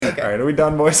All right, are we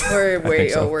done, boys? We're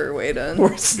way done.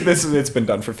 It's been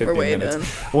done for 15 minutes. Done.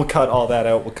 We'll cut all that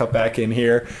out. We'll cut back in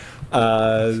here.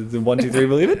 The 1, 2, 3,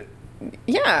 believe it?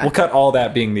 Yeah. We'll cut all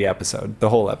that being the episode, the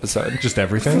whole episode. Just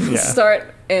everything? Yeah.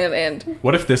 Start and end.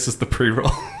 What if this is the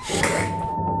pre-roll?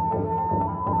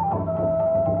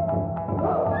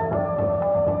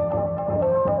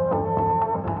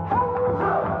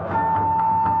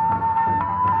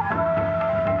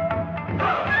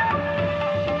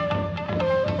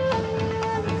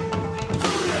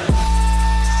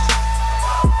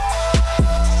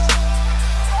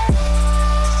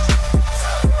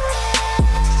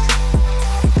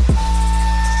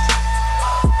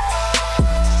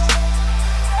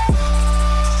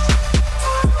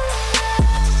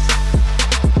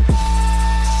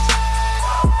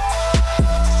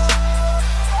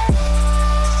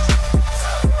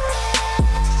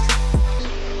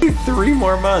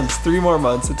 Three more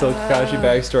months until Kakashi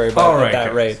backstory, but all at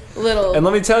that rate. Little. And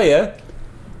let me tell you,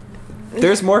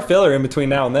 there's more filler in between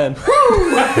now and then.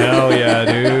 Hell yeah,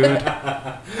 dude.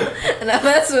 Now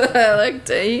that's what I like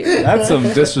to hear. That's some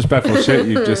disrespectful shit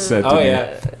you just said to Oh me.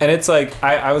 yeah, and it's like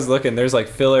I was looking. There's like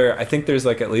filler. I think there's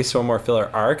like at least one more filler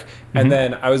arc, and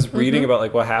then I was reading about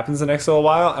like what happens the next little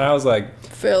while, and I was like,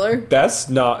 Filler.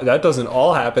 that doesn't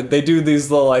all happen. They do these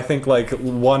little, I think, like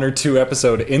 1 or 2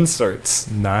 episode inserts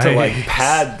Nice. to like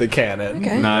pad the canon.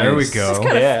 Okay. Nice. There we go.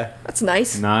 Yeah, That's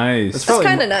nice. Nice. That's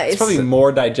kinda nice. It's probably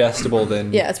more digestible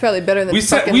than Yeah, it's probably better than We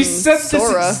said fucking this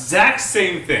Sora. exact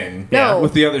same thing. No.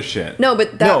 With the other shit. No,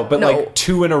 but that like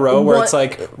 2 in a row where One- it's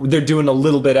like they're doing a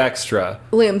little bit extra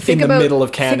Liam, think in the about, middle of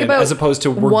think canon about as opposed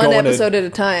to we're one going episode to at a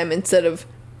time instead of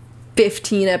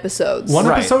 15 episodes. One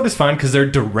Right. episode is fine because they're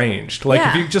deranged. Like, if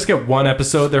Yeah. you just get one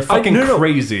episode, they're fucking No.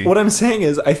 crazy. What I'm saying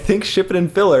is, I think Shippuden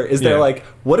filler is they're Yeah. like,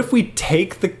 what if we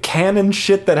take the canon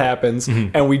shit that happens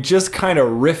and we just kind of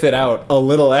riff it out a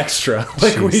little extra?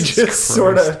 Like we Jesus just Christ.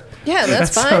 sort of. Yeah,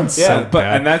 that's That fine. sounds Yeah, so But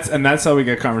bad. and that's how we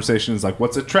get conversations like,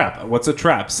 what's a trap? What's a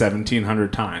trap?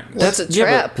 1,700 times. What's a yeah, but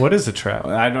trap? What is a trap?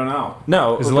 I don't know.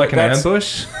 No, Is it like an that's-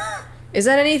 ambush? Is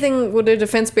that anything? Would a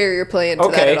defense barrier play into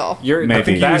that Okay, at all? you're. I Maybe.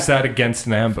 think Use that, that against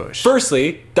an ambush.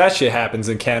 firstly, that shit happens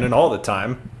in canon all the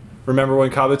time. Remember when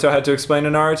Kabuto had to explain to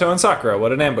Naruto and Sakura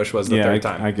what an ambush was the Yeah, third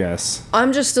time? I guess.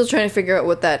 I'm just still trying to figure out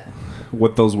what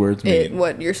What those words mean.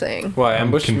 what you're saying. What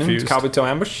ambush? means? confused. Kabuto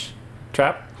ambush?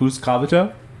 Trap? Who's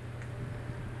Kabuto?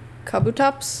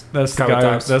 Kabutops? That's the guy.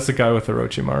 Kabutops. That's the guy with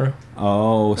Orochimaru.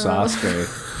 Oh,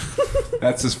 Sasuke.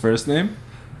 That's his first name?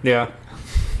 Yeah.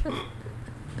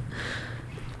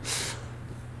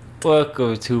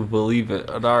 Welcome to Believe It,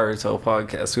 a Naruto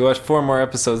podcast. We watched 4 more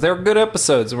episodes. They were good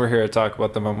episodes, and we're here to talk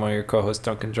about them. I'm one of your co-hosts,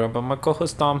 Duncan, joined by my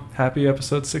co-host, Tom, Happy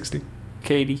episode 60.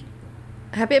 Katie,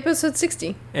 Happy episode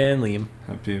 60. and Liam.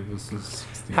 Happy episode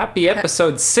 60. Happy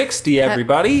episode 60,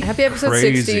 everybody. Happy episode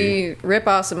Crazy. 60. Rip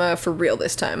Asuma for real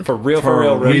this time. For real, For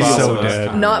Rip real. so Asuma.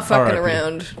 dead. Not fucking R.I.P.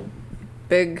 around.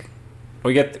 Big.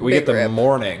 We get Big the rip.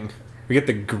 mourning. We get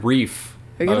the grief.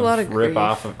 We get a lot of Rip grief.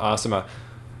 Asuma.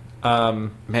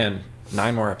 Man,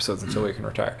 9 more episodes until we can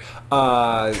retire.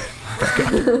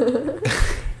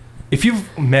 If you've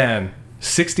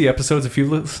 60 episodes. If you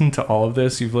listen to all of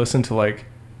this, you've listened to like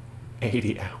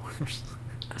 80 hours.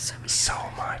 so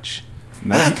much.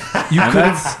 Nice.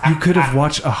 You could have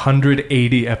watched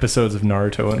 180 episodes of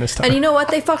Naruto in this time. And you know what?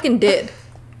 They fucking did.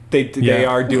 They Yeah.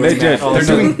 are doing They that. did. Also.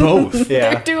 They're doing both.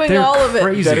 Yeah. They're doing They're all of it.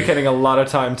 crazy. Dedicating a lot of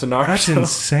time to Naruto. That's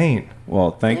insane.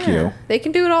 Well, thank you. They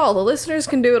can do it all. The listeners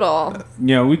can do it all.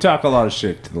 You know, we talk a lot of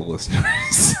shit to the listeners.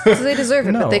 So they deserve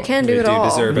it, No, but they can do they it do all.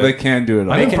 deserve it. They can do it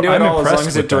all. They can do it I'm all as impressed long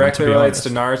as it with them, directly to be relates to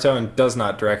honest. Naruto and does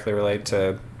not directly relate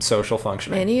to social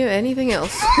functioning. Anything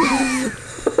else?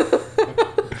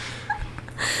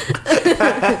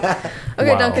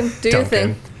 Okay, Wow, Duncan, do your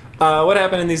thing. What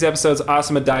happened in these episodes?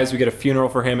 Asuma dies. We get a funeral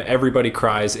for him. Everybody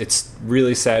cries. It's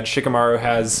really sad. Shikamaru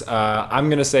has, I'm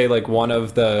going to say, like one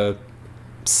of the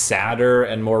sadder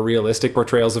and more realistic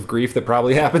portrayals of grief that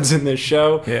probably happens in this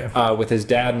show. Yeah. With his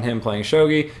dad and him playing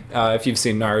shogi. If you've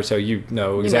seen Naruto, you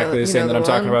know exactly you the scene know that I'm the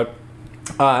talking one.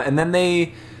 about. And then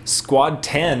they, Squad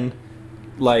 10,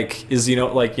 is, you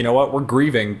know what? We're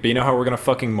grieving. But you know how we're going to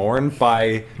fucking mourn?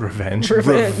 By Revenge.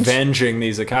 revenging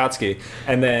these Akatsuki.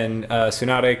 And then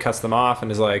Tsunade cuts them off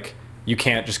and is like, you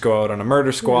can't just go out on a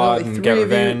murder squad Really, and get three of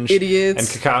you revenge.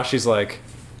 idiots. And Kakashi's like,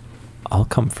 I'll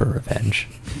come for revenge.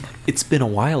 It's been a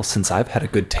while since I've had a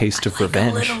good taste of A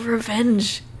revenge. little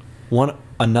revenge.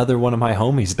 Another one of my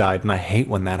homies died, and I hate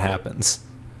when that happens.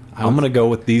 I'm gonna go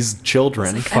with these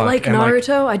children. I like and, like-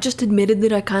 Naruto. I just admitted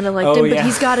that I kind of liked Oh, him, but yeah.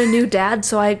 he's got a new dad,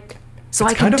 so I so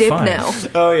It's I can kinda dip fun. now.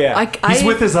 Oh yeah. He's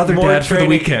with his other more dad for the training.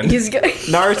 weekend. He's got.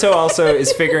 Naruto also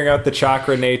is figuring out the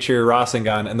chakra nature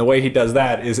Rasengan, and the way he does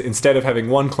that is instead of having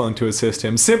one clone to assist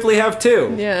him, simply have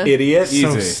two. Yeah. Idiot. So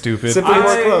Easy. stupid. Simply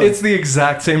more clones. It's the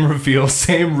exact same reveal,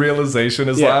 same realization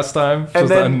as Yeah. last time. And Just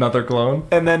then- another clone.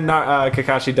 And then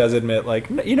Kakashi does admit, like,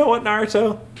 you know what,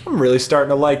 Naruto? I'm really starting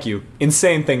to like you.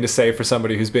 Insane thing to say for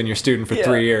somebody who's been your student for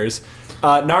 3 years.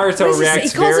 Naruto What is he say?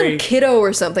 reacts He calls very... him kiddo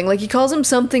or something. Like he calls him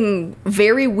something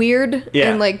very weird Yeah.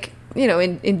 and like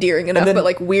endearing enough, then- but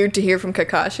like weird to hear from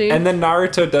Kakashi. And then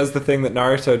Naruto does the thing that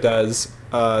Naruto does.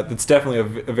 That's definitely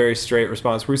a very straight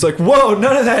response, where he's like, "Whoa,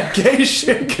 none of that gay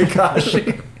shit,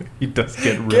 Kakashi! He does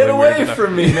get really Get away weird.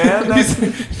 from me, man!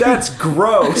 That's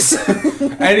gross."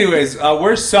 Anyways,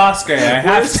 where's Sasuke? I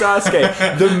have Where's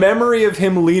Sasuke? The memory of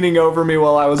him leaning over me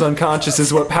while I was unconscious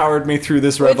is what powered me through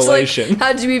this Which, revelation. like,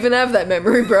 how'd you even have that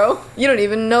memory, bro? You don't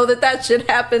even know that shit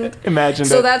happened. Imagine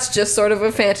So it. that's just sort of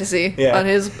a fantasy Yeah. on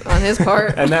his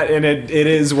part. And it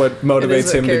is what motivates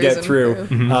what him to carries get him through.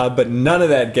 But none of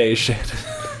that gay shit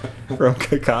from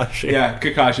Kakashi. Yeah,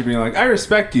 Kakashi being like, I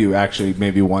respect you, actually,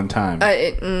 maybe one time.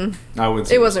 I would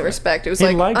say It wasn't respect. It was He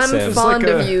like, likes I'm him. It's fond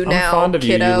like of a, you "I'm now, fond of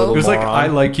you, you kiddo. little It was like, moron. I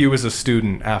like you as a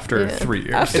student after Yeah. 3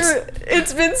 years. After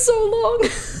it's been so long.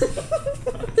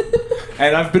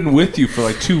 And I've been with you for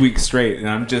like 2 weeks straight, and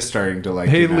I'm just starting to like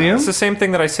Hey, you now. Liam? It's the same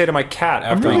thing that I say to my cat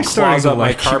after really he starting claws to up my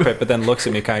like you. carpet, but then looks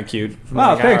at me kind of cute. I'm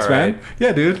Wow, like, thanks, "All right." man.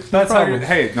 Yeah, dude. No That's how you, problem.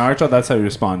 hey, Naruto, that's how you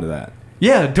respond to that.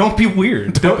 Yeah, don't be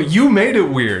weird. Don't, you made it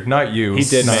weird, not you. He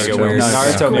did make it Naruto. weird.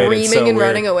 Naruto made it Screaming so and weird.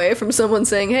 running away from someone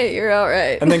saying, "Hey, you're all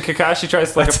right." And then Kakashi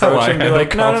tries to like That's how approach I him and be handle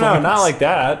like, no, compliments. not like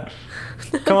that.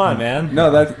 Come on, man. No,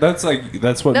 that's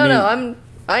what. no,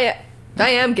 I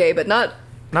am gay, but not.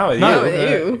 Not with Not you. with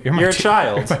you. You're, my You're a te-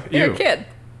 child. You're you. a kid.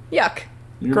 Yuck.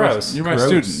 You're Gross. You're my Gross.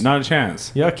 student. Not a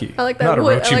chance. Yucky. I like Not that a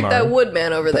wood. I like Orochimaru. that wood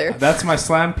man over there. That's my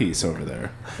slam piece over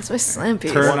there. That's my slam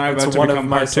piece. Turn- I'm It's about to one of become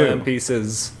my part two. slam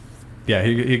pieces. Yeah,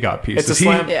 he got pieces. It's a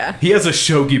slam- Yeah. He has a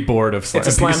shogi board of slam It's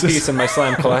a slam pieces. piece in my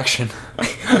slam collection.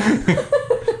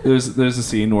 There's a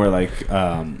scene where like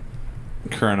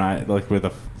Kurenai, like where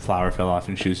the flower fell off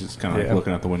and she was just kind of like Yeah.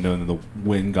 looking out the window and then the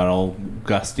wind got all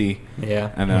gusty. Yeah.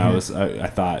 And then I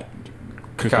thought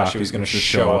Kakashi was gonna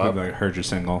show up. and be like, heard your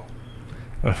single.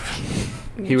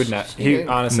 He would not. He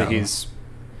honestly, No. he's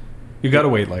You gotta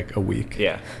wait like a week.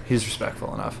 yeah. He's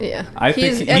respectful enough. Yeah. I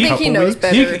think I think he knows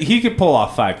better. He could pull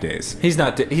off 5 days. He's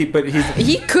not. But he's.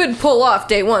 He could pull off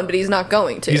day one, but he's not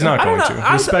going to. He's not I don't going know.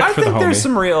 to. Respect I for the think homie. there's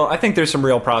some real. I think there's some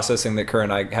real processing that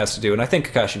Kurenai has to do, and I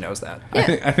think Kakashi knows that.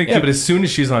 I think Yeah, but as soon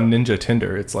as she's on Ninja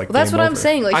Tinder, it's like Well, that's game what I'm over.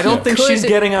 saying. Like I don't he think could- she's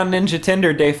getting on Ninja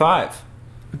Tinder day 5.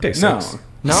 Day no. 6.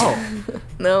 No.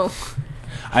 No.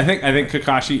 I think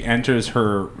Kakashi enters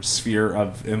her sphere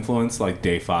of influence like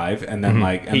day 5, and then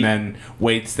then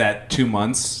waits that 2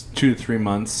 months, 2 to 3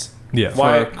 months. Yeah. For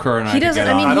Why- Kurenai He to doesn't- get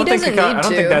I mean, on. I don't He think. doesn't I need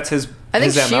don't to. think that's his. I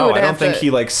think his she MO. would I don't have think to- he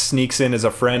like sneaks in as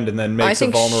a friend and then makes a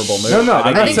think vulnerable move. No, I'm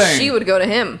I not think saying- she would go to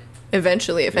him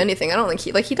eventually, if anything. I don't think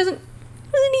he doesn't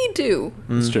really need to.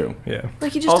 It's true. Yeah.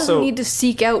 Like he just Also- doesn't need to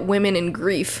seek out women in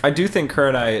grief. I do think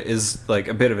Kurenai is like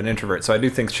a bit of an introvert, so I do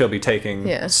think she'll be taking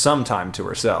Yeah. some time to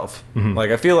herself.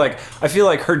 Like I feel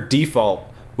like her default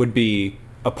would be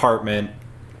apartment,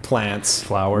 plants,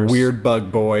 Flowers. weird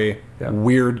bug boy, Yeah.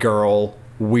 weird girl,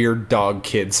 weird dog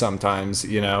kid sometimes,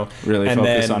 you know. Really And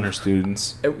focus then- on her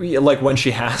students. like when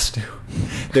she has to.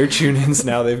 They're tune-ins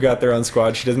now. They've got their own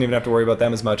squad. She doesn't even have to worry about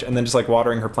them as much. And then just like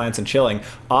watering her plants and chilling.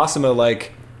 Asuma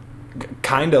like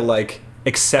kind of like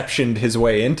exceptioned his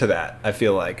way into that, I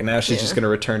feel like. And now she's just Yeah. going to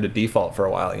return to default for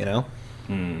a while, you know?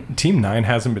 Team 9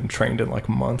 hasn't been trained in like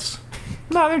months.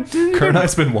 No, they're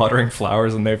Kurenai's been watering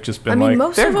flowers and they've just been I mean, like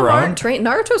most they're of them grown. aren't trained.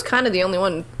 Naruto's kind of the only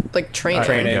one like training.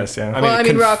 training. Yes, yeah. Well, I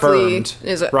mean, Rock Lee confirmed.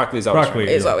 is Rock Lee's always Rock Lee,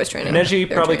 training. Is always training. Neji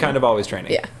They're probably training. kind of always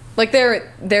training. Yeah, like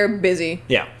they're busy.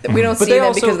 Yeah. We don't But see they them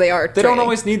also- because they are. They don't training.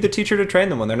 always need the teacher to train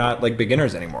them when they're not like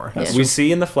beginners anymore. That's We true.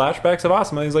 see in the flashbacks of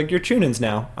Asuma, he's like, "You're tune-ins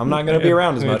now. I'm not going to be Yeah.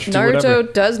 around as Yeah. much." Do whatever.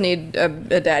 Naruto does need a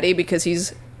daddy because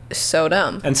he's so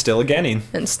dumb And still a Genin.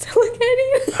 and still a daddy.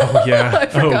 Oh yeah. I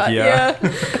forgot. Oh yeah.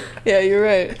 Yeah, you're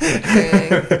right.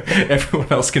 Dang. Everyone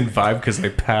else can vibe because they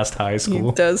passed high He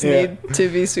school. does Yeah. need to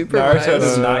be Naruto supervised.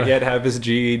 does not yet have his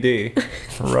GED.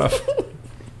 Rough.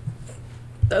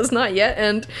 Does not yet,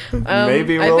 and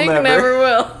Maybe I will think never. never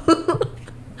will.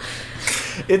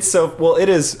 It's so well. It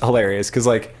is hilarious because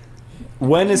like,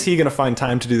 when is he gonna find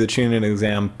time to do the tune-in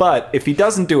exam? But if he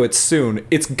doesn't do it soon,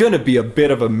 it's gonna be a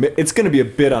bit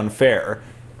unfair.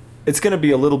 It's gonna be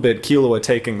a little bit Killua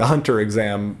taking the Hunter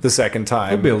exam the second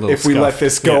time. It'll be a little if we let scuffed.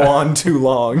 this go Yeah. on too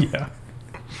long. Yeah.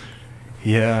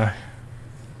 Yeah.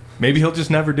 Maybe he'll just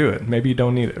never do it. Maybe you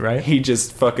don't need it, right? He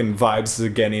just fucking vibes the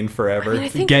Genin forever. I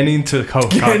think Getting to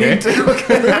Hokage.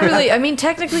 literally. I mean,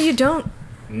 technically, you don't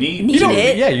Neat. need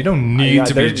it. Yeah, you don't need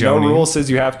to be there's no Jonin. rule says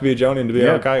you have to be a Jonin to be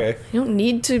Yeah. a Hokage. You don't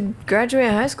need to graduate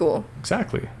high school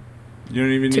Exactly. You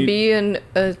don't even to need. be a And-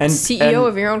 CEO and-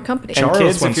 of your own company. And Charles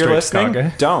kids, went if you're straight listening,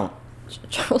 Kage. don't.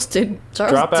 Charles did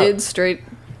Drop out. straight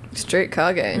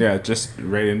Kage. Yeah, just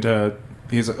right into.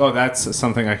 He's like, oh, that's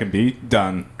something I can be.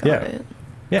 Done. Got Yeah. it.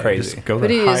 Yeah, Crazy. just go But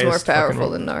the he is more highest fucking powerful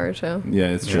route. than Naruto. Yeah,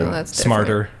 it's So true. that's different.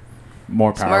 Smarter,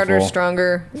 More powerful. Smarter,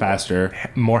 stronger. faster.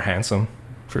 more handsome,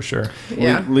 for sure.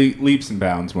 Yeah, Leaps and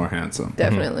bounds more handsome.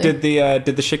 definitely. Did the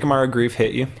Shikamaru grief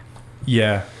hit you?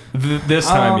 Yeah. This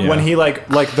time, yeah. When he like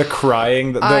the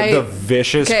crying, the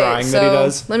vicious Okay, crying so that he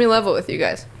does. let me level with you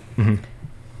guys. Mm-hmm.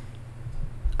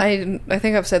 I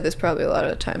think I've said this probably a lot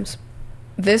of times.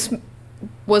 This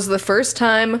was the first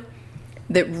time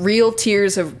that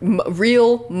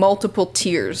real multiple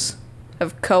tears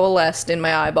have coalesced in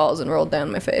my eyeballs and rolled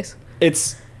down my face.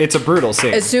 It's a brutal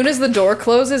scene. As soon as the door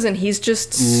closes and he's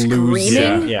just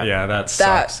screaming, Yeah. yeah, that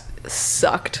that sucks.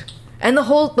 sucked. And the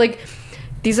whole like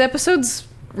these episodes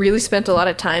really spent a lot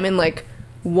of time in like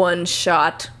one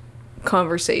shot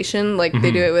conversation. Like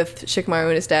they do it with Shikamaru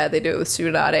and his dad, they do it with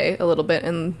Tsurade a little bit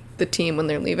and the team when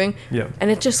they're leaving. Yeah.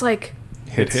 And it just like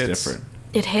Hits hits. different.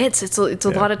 it hits. It's a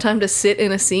Yeah. lot of time to sit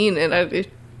in a scene and it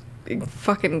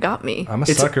fucking got me. I'm a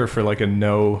It's a- sucker for like a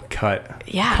no cut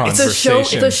Yeah, it's a show.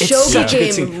 conversation. The It's shogi such a good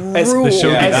game scene. As- rules. The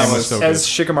shogi Yeah, game that was was so as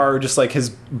good. Shikamaru just like his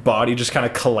body just kind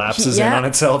of collapses in Yeah. on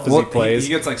itself as he plays. He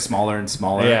gets like smaller and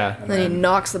smaller. Yeah. And then he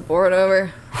knocks the board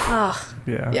over. Ah,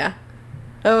 Yeah. yeah.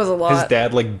 That was a lot. His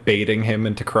dad like baiting him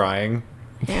into crying.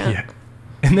 Yeah. Yeah.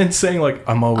 And then saying like,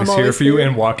 I'm always I'm here always for you here.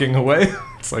 and walking away.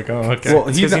 It's like, oh, okay. Well,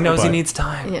 Because he knows he but- needs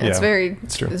time. Yeah, it's Yeah, very,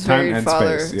 it's true. it's Time very and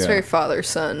father, space, it's yeah. very father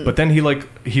son. But then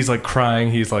he's like crying.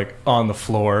 He's like on the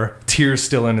floor, tears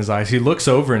still in his eyes. He looks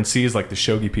over and sees like the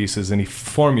shogi pieces, and he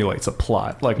formulates a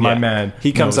plot. Like my Yeah. man,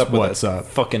 He comes knows up with what's a up.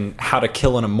 fucking how to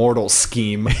kill an immortal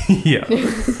scheme. Yeah,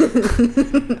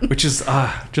 which is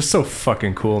just so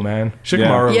fucking cool, man.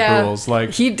 Shikamaru yeah, rules. Like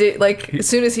he did. Like as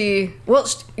soon as he, well,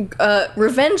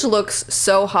 revenge looks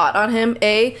so hot on him.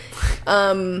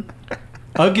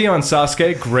 ugly on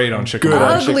Sasuke, great on Shikamaru. Good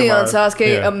on Ugly on Shikamaru. Sasuke,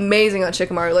 Yeah. amazing on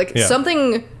Shikamaru. Like Yeah.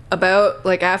 something about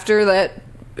like after that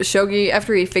shogi,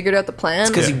 after he figured out the plan.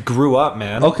 Because he grew up,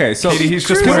 man. Okay, so Katie, he's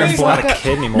just Screw wearing it. black. Not a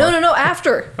kid anymore. No,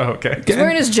 after. Oh, okay. He's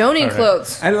wearing his Jonin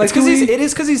clothes. and like It's because can we- it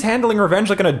is because he's handling revenge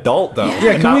like an adult though.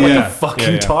 Yeah, and can not we- like Yeah. a fucking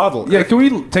Yeah, yeah. toddler. Yeah, can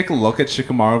we take a look at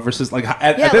Shikamaru versus like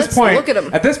at Yeah, this let's point? look at him.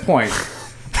 At this point,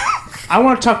 I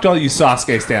want to talk to all you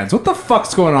Sasuke stands. What the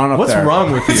fuck's going on up What's there?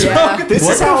 wrong with you? Yeah. This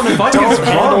What is how the an fuck adult is wrong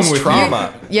handles with you?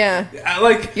 trauma. Yeah,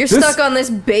 Like you're this- stuck on this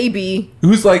baby.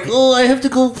 Who's like, oh, I have to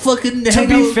go fucking. To hang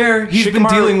be out." fair, he's been Shikamaru-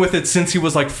 dealing with it since he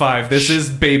was like 5. This is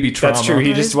baby trauma. That's true. He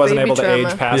That just is wasn't baby able to trauma.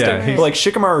 age past Yeah, it. he's- But like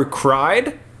Shikamaru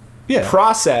cried, yeah.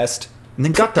 processed, and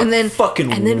then got to and then fucking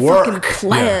fucking work.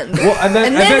 planned. Well, and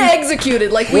then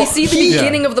Executed. Like we Well, see the he-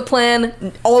 beginning of the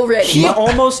plan already. He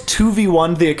almost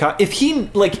 2v1'd the Akashi. If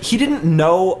he didn't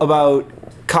know about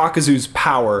Kakazu's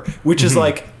power, which is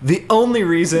like the only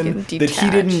reason He that he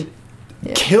detached. didn't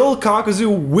kill Kakazu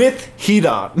with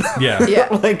Hidan. Yeah. Yeah.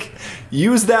 Like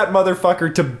use that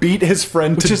motherfucker to beat his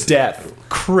friend to is- death.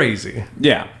 Crazy.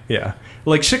 Yeah. Yeah.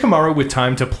 Like Shikamaru with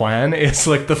time to plan is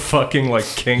like the fucking like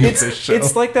king of this show.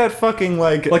 It's like that fucking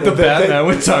like the Batman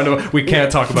with time to. We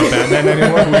can't talk about Batman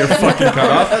anymore. We are fucking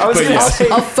cut off. I was But gonna yes. say,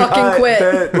 I'll fucking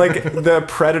quit. the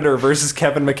Predator versus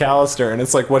Kevin McAllister, and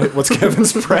it's like what's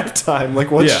Kevin's prep time? Like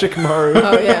what's Yeah. Shikamaru?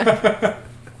 Oh yeah.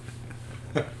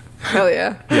 Hell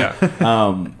yeah.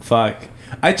 Yeah. Fuck.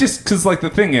 I just because like the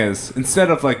thing is,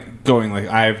 instead of like going like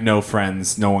I have no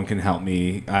friends, no one can help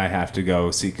me, I have to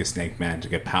go seek a snake man to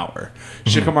get power.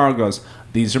 Shikamaru goes,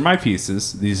 these are my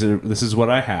pieces. This is what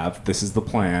I have. This is the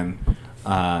plan.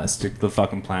 Stick to the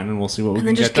fucking plan, and we'll see what we And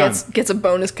can then just get done. gets a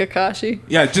bonus Kakashi.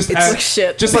 Yeah, just It's like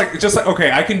shit. Just like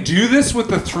okay, I can do this with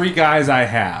the 3 guys I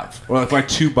have, or like my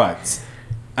 2 butts,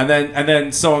 and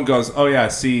then someone goes, oh yeah,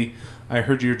 see, I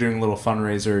heard you were doing a little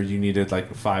fundraiser. You needed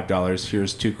like $5.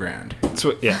 Here's $2,000. That's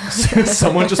what- yeah.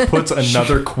 Someone just puts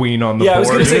another queen on the Yeah, I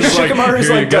board. was gonna say It's Shikamaru's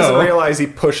here you like doesn't go. realize he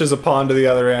pushes a pawn to the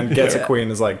other end, gets Yeah. a queen,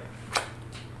 is like,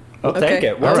 I'll Okay. take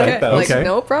it. We'll okay. take that. Like Okay.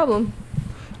 no problem.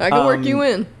 I can work you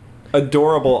in.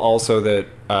 Adorable also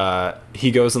that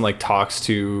he goes and like talks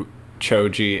to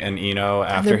Choji and Ino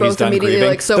after they're he's both done immediately grieving.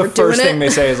 like, "So the we're doing first thing it?" they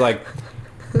say is like,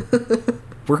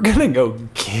 we're gonna go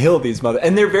kill these mother,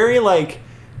 and they're very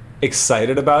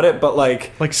excited about it, but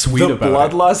Like, sweet the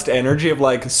about it. bloodlust energy of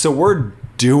like, so we're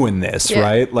doing this, Yeah.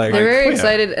 right? Like, They're very yeah.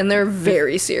 excited and they're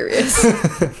very serious.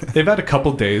 They've had a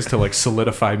couple days to like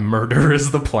solidify murder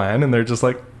as the plan, and they're just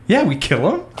like, yeah, we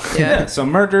kill him. Yeah. So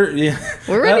murder. Yeah.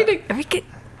 We're ready to. We get,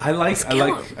 I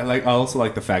kill him. I also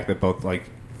like the fact that both Ino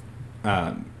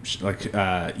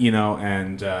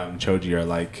and Choji are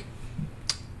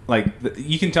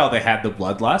you can tell they had the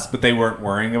bloodlust, but they weren't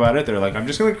worrying about it. They're like, I'm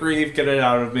just gonna grieve, get it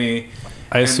out of me.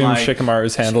 I assume And, like,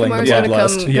 Shikamaru's handling Shikamaru's the gonna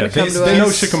bloodlust. come- Yeah, come to they know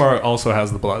us. Shikamaru also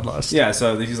has the bloodlust. Yeah,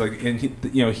 so he's like, and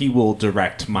he will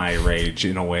direct my rage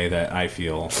in a way that I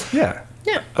feel. Yeah.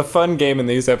 yeah. A fun game in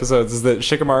these episodes is that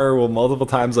Shikamaru will multiple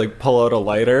times like pull out a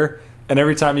lighter, and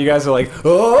every time you guys are like,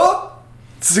 oh.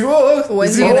 When's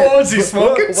he gonna- is he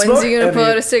smoking? When's he gonna And pull he-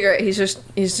 out a cigarette? He's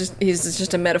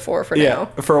just a metaphor for Yeah,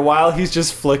 now. for a while he's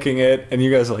just flicking it, and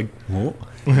you guys are like, "Whoa."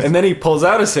 And then he pulls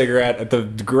out a cigarette at the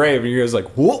grave, and you guys are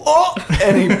like, "Whoa!" Oh!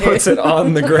 And he puts it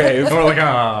on the grave. And we're like,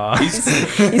 ah.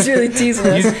 He's really teasing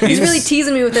us. He's really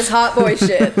teasing me with this hot boy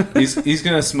shit. He's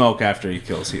gonna smoke after he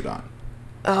kills Hedon.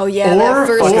 Oh yeah, Or- that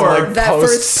first or, like, that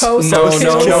posts- first post. no, was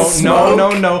no, just- no,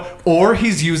 No. Or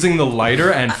he's using the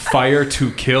lighter and fire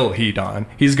to kill Hedon.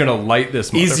 He's gonna light this.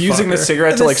 He's using the motherfucker.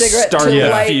 cigarette to The like cigarette start to the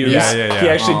light- fuse. Yeah. He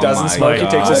actually Oh doesn't my smoke. He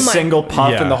takes a God. Oh my single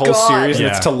puff in the whole God. series, and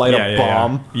Yeah. it's to light a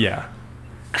bomb. Yeah.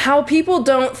 How people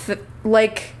don't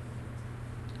like.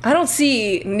 I don't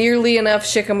see nearly enough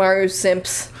Shikamaru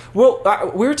simps. Well,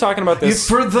 we were talking about this.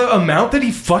 For the amount that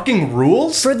he fucking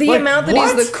rules? For the Like, amount that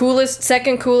what? he's the coolest,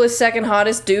 second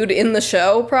hottest dude in the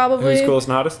show, probably. Who's coolest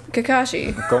and hottest?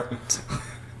 Kakashi. Go.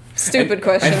 Stupid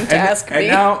question to ask me.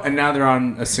 And now they're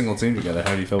on a single team together.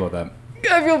 How do you feel about that?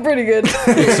 I feel pretty good.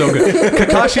 So good.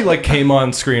 Kakashi like came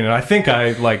on screen, and I think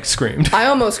I like screamed. I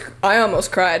almost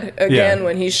cried again Yeah.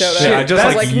 when he showed Shit, up. I just,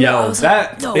 was like, no, yelled. I was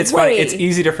like, That- no It's way. funny. It's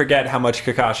easy to forget how much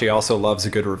Kakashi also loves a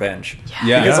good revenge.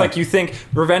 Yeah. Because like you think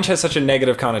revenge has such a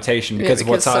negative connotation Yeah, because of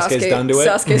what Sasuke's done to it.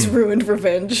 Sasuke's ruined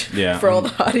revenge Yeah. for all the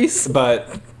hotties. But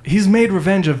He's made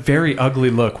revenge a very ugly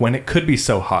look when it could be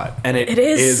so hot. and It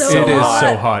is so It is hot.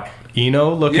 so hot.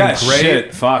 Ino looking Yeah, great.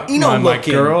 shit, fuck. My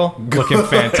looking girl looking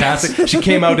fantastic. She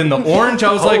came out in the orange.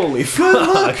 I was Holy like, good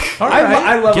look. All right,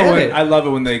 I love get it. I love it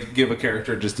when they give a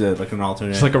character just like an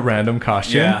alternate. It's like a random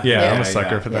costume. Yeah. Yeah, I'm Yeah, a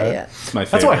sucker yeah. for Yeah, that. yeah. It's my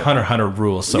That's favorite. why Hunter x Hunter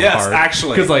rules so Yes, hard.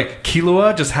 actually. Because like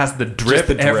Killua just has the drip, Just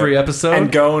the drip. every episode.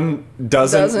 And Gon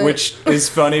doesn't, Doesn't. which is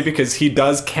funny because he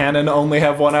does canon only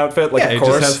have one outfit. Like, yeah, of he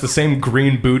course. just has the same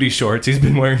green booty shorts he's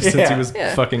been wearing since Yeah. he was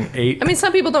Yeah. fucking 8. I mean,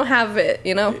 some people don't have it,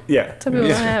 you know? yeah. Some people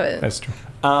Yeah. don't have it. That's true.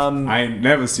 I ain't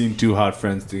never seen two hot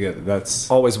friends together.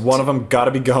 That's Always one of them gotta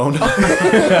be Gon.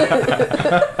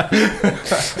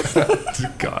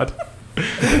 God.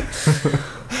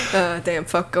 Damn,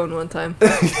 fuck going one time.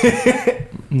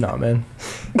 Nah, man.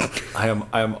 I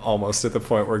am almost at the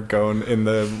point where Gon in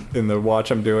the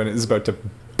watch I'm doing is about to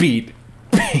beat.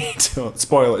 Oh,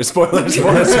 spoilers. Spoiler. Skip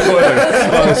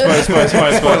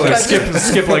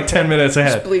like 10 minutes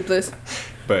ahead. Bleep this.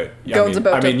 But yeah, Gon's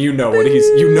about to- you know what he's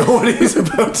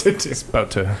about to do.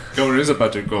 About to. Going is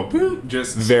about to go. boop,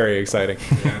 Just Very exciting.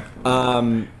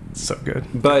 So good.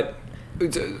 But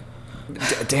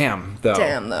damn though.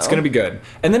 Damn, though. It's gonna be good.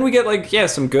 And then we get like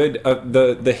some good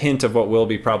the hint of what will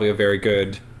be probably a very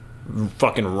good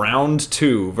fucking round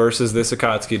 2 versus this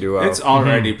Akatsuki duo. it's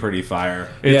already pretty fire.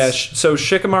 Yeah, It's- so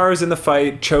Shikamaru's in the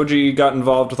fight. Choji got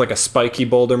involved with like a spiky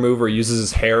boulder move where he uses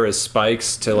his hair as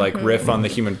spikes to like riff on the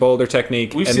human boulder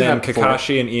technique. We've and seen then that before.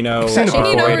 Kakashi and Ino seen it are before.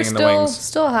 You know, we're waiting in the wings.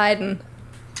 still hiding.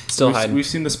 Still hiding. We've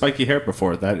seen the spiky hair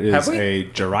before. That is Have we? a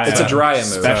Jiraiya. It's a Jiraiya move.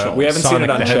 special. We haven't seen it Sonic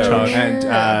on the show. Hedgehog.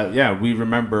 And yeah, we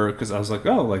remember because I was like,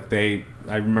 oh, like I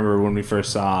remember when we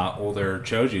first saw older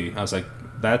Choji. I was like,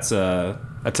 that's a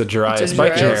That's a Jiraiya It's a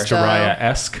spike Jiraiya hair. style.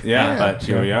 Jiraiya-esque. yeah, Yeah. but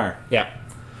here we are. Yeah.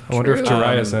 I wonder if True.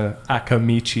 Jiraiya's a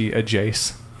Akamichi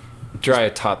adjace.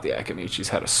 Jiraiya taught the Akamichis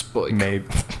how to spike. Maybe.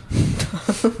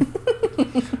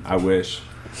 I wish.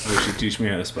 You'd teach me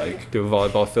how to spike. Do a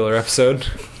volleyball filler episode.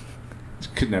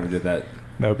 Could never do that.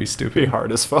 That would be Be stupid.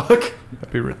 hard as fuck.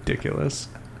 That'd be ridiculous.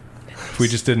 If we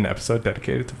just did an episode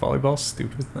dedicated to volleyball,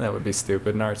 stupid. That would be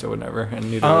stupid. Naruto would never,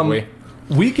 and neither Um, would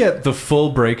we. We get the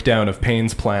full breakdown of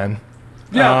Payne's plan.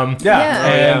 Yeah.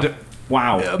 And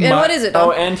Wow. And what is it?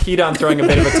 Oh, and Hedon throwing a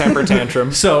bit of a temper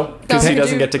tantrum so because he Don't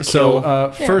doesn't do- get to So,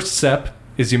 kill. first step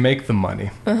is you make the money.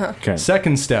 Okay.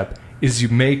 Second step is you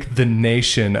make the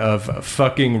nation of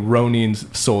fucking Ronin's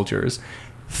soldiers.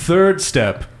 Third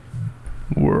step,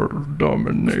 world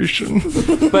domination.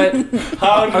 But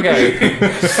okay,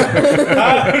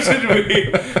 How should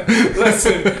we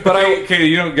listen? but I Okay,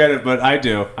 you don't get it, but I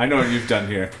do. I know what you've done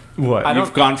here. What? I don't-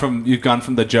 You've gone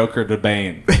from the Joker to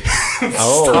Bane.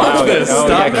 Oh, wow. this. Oh,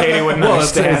 Stop yeah, it. Katie wouldn't Well,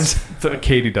 understand.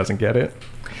 Katie doesn't get it.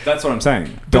 That's what I'm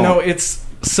saying. But no, it's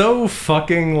so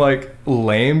fucking like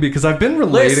lame because I've been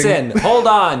relating. Listen, hold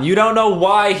on. You don't know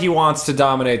why he wants to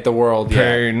dominate the world yet.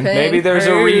 Pain. Maybe there's a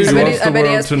Pain. reason. I bet He wants I the bet he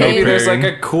world has to know pain. Maybe there's like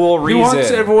pain. a cool He reason.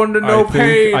 wants everyone to know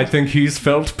pain. I think he's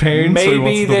felt pain. so he wants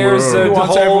Maybe the there's world. a wants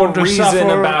whole everyone to reason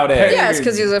suffer about it. pain. Yeah, it's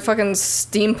because he's a fucking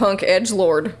steampunk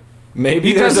edgelord.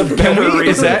 Maybe there's a better reason.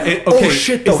 Is that it? Okay, Oh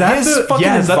shit! Though, is that his the fucking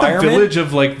yeah? Is that the environment? village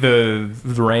of like the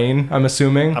rain? I'm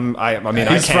assuming. I mean, He's I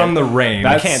can't, from the rain.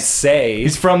 I can't say.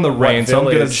 He's from the what rain, so I'm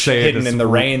gonna village say hidden this in the r-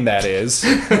 rain. That is.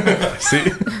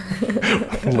 See,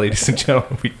 ladies and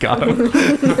gentlemen, we got him.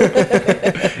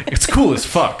 It's cool as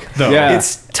fuck, though. Yeah.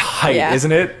 It's tight, Yeah.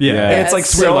 isn't it? Yeah. And it's like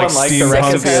It's so like unlike the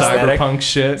rest of steampunk, the aesthetic. cyberpunk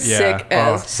shit. Yeah, Sick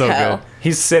as so hell. good.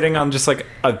 He's sitting on just like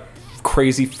a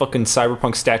crazy fucking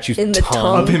cyberpunk statue's In the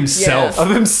tongue Of himself. of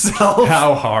himself.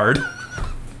 How hard?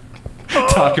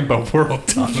 Talking about world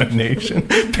domination.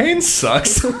 Pain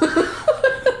sucks.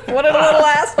 What a little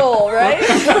asshole, right?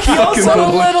 He also a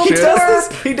little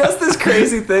twerp. He does this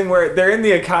crazy thing where they're in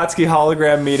the Akatsuki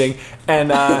hologram meeting,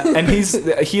 and he's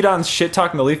Hedon's shit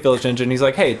talking the Leaf Village Ninja, and he's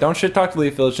like, "Hey, don't shit talk the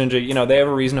Leaf Village Ninja. You know they have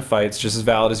a reason to fight. It's just as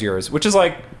valid as yours." Which is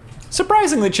like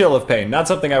surprisingly chill of Pain. Not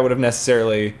something I would have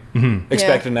necessarily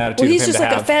expected an attitude Well, he's of him just to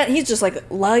like have. a fan. He's just like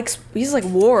he's like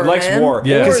war. Likes man. war.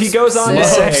 Yeah. Because he goes on to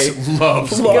sick. say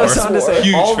Loves he war. goes on to say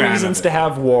Huge all fan of reasons it. to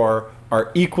have war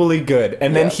are equally good,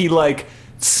 and then Yeah. he like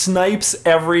snipes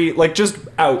every like just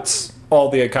outs all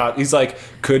the Akatsuki. He's like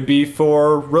could be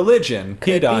for religion,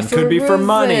 Could be Hedon, for could be for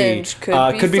money, revenge,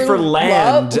 could be for for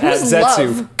land love. at Who's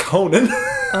Zetsu. love? Conan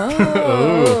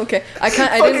Oh, okay. I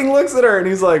fucking didn't. looks at her and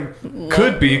he's like,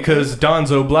 Could be because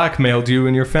Donzo blackmailed you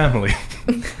and your family.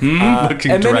 Looking and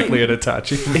then directly he- at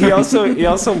Itachi. he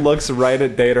also looks right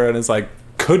at Data and is like,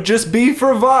 could just be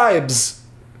for vibes.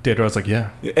 Dataro's like, yeah.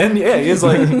 And yeah, he's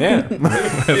like, yeah.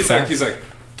 He's like,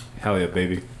 hell yeah,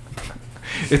 baby.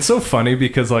 It's so funny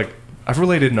because like I've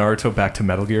related Naruto back to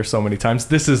Metal Gear so many times.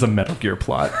 This is a Metal Gear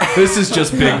plot. This is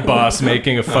just Big Boss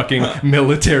making a fucking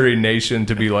military nation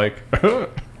to be like.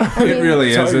 It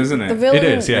really is, isn't The it? villain, It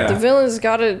is, yeah. The villain's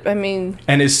got to. I mean,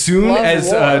 And as soon Love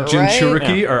as war, right?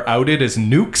 Jinchuriki Yeah. are outed as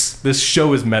nukes, this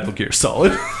show is Metal Gear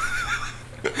Solid.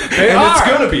 They And are. it's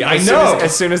gonna be. I As know.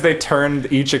 soon as they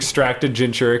turned each extracted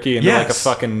Jinchuriki into like a Yes.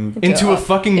 fucking Into a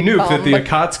fucking nuke that the bomb.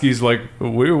 Akatsuki's like,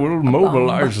 we will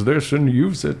mobilize this and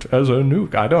use it as a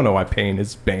nuke. I don't know why Pain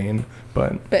is Bane,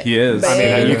 but He is. I mean,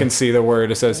 Bane. you can see the word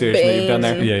association that you've done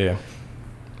there. yeah, yeah.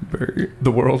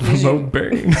 The world will know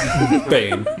Bane.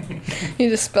 Bane. you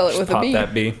just spell it with a Pop B.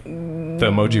 that B. The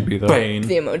emoji be though. Bane.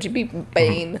 The emoji B.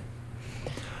 Bane.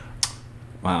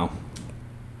 Wow.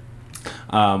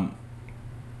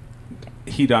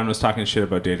 Hedon was talking shit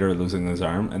about Data losing his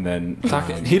arm, and then He was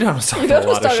talking, He a, was lot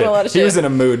of talking shit. a lot of He was shit. in a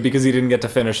mood because he didn't get to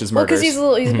finish his Well, murders. because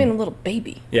he's being a little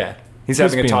baby. yeah. He's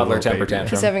Just having a being a toddler little temper baby. tantrum.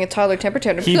 He's having a toddler temper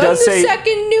tantrum. He I'm does the say-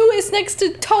 second newest next to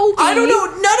Toby. I don't know.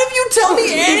 None of you tell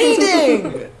me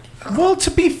anything. Well,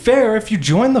 to be fair, if you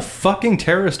join the fucking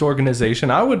terrorist organization,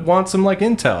 I would want some like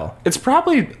intel. It's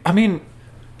probably, I mean,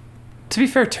 to be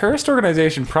fair, terrorist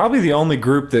organization, probably the only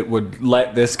group that would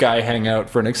let this guy hang out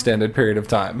for an extended period of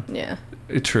time. Yeah.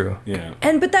 True. yeah.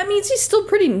 But that means he's still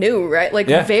pretty new, right? Like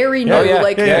Yeah. very new. Oh, yeah.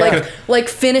 Like Yeah. like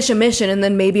finish a mission and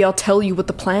then maybe I'll tell you what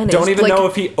the plan is. Don't even like, know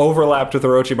if he overlapped with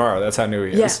Orochimaru. That's how new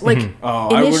he Yeah, is. like Oh,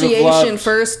 I would've initiation loved-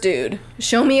 first, dude.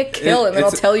 Show me a kill and then I'll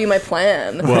it's- tell you my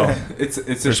plan. Well, It's a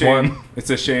There's shame. one. It's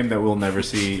a shame that we'll never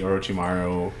see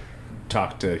Orochimaru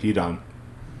talk to Hedon.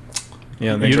 You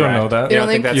don't, you don't know that. You You don't don't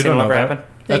think think- that You scene don't will know ever that.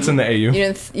 happen? That's in the AU.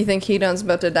 You think Hedon's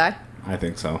about to die? I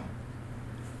think so.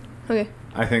 Okay.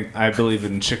 I believe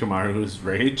in Shikamaru's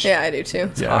rage. Yeah, I do too.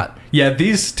 It's Yeah. hot. Yeah,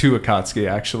 these two Akatsuki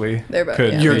actually They're about-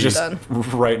 could yeah. You're be- just done.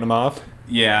 writing them off.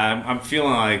 Yeah, I'm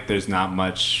feeling like there's not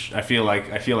much. I feel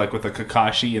like with the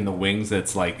Kakashi in the wings,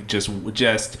 that's like just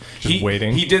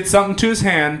waiting. He did something to his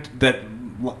hand that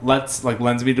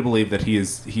lends me to believe that he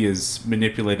has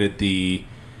manipulated the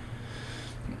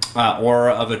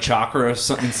aura of a chakra in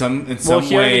some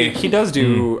way. He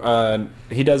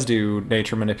does do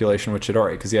nature manipulation with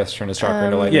Chidori because he has to turn his chakra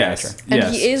into light yes, nature. And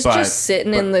yes, he is but- just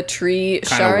sitting in the tree,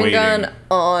 kinda Sharingan waiting.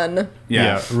 on.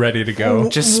 yeah, ready to go.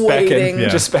 Just Waiting. specking, Yeah.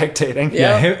 just spectating.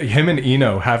 Yeah. him and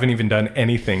Ino haven't even done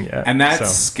anything yet. And that so.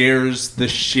 scares the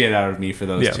shit out of me for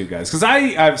those Yeah. two guys. Because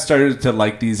I've started to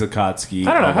like these Akatsuki.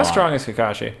 I don't know a how lot. strong is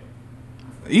Kakashi.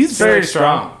 He's very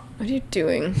strong. What are you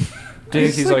doing? Do you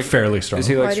think He's, like, fairly strong. Is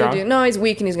he Why like do you strong? do? No, he's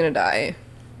weak and he's gonna die.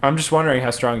 I'm just wondering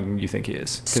how strong you think he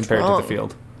is compared to Strong. the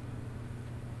field.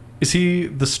 Is he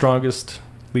the strongest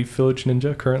Leaf Village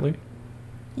ninja currently?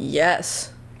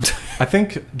 Yes. I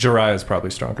think Jiraiya is probably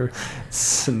stronger.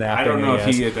 Snapping. I don't know if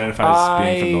he identifies as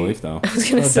being from the Leaf though. I was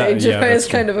gonna Oh, say that- yeah, Jiraiya is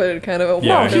that's kind of a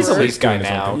Yeah, He's a wanderer. Leaf guy doing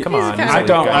now. something. Come He's on. kind He's of a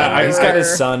Leaf guy. a He's got his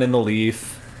wanderer. son in the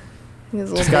Leaf.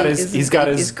 He's got his-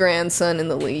 his grandson in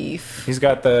the Leaf. He's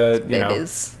got the you It know.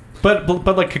 is. But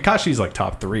like Kakashi's like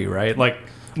top 3, right? Like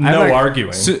I no like-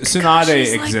 arguing. Tsunade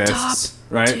She's, like, exists,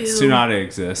 right? two. Tsunade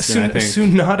exists, and I think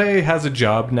Tsunade has a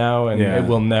job now and Yeah. it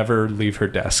will never leave her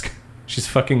desk. She's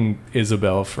fucking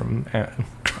Isabel from Yeah,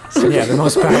 the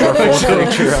most powerful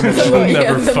creature on the She'll Oh, yeah,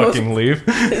 never the most- fucking leave.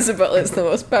 Isabella is the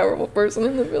most powerful person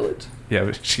in the village. Yeah,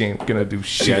 but she ain't gonna do yeah,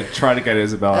 shit try to get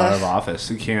Isabel out of office.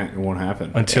 You can't. It won't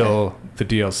happen. until the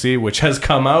DLC, which has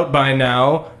come out by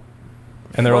now.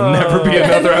 And there will never be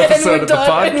another episode of the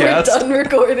And we're podcast. done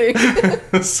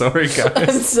recording. Sorry, I'm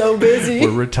guys. so busy.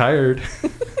 We're retired.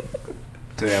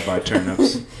 Today I buy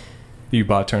turnips. You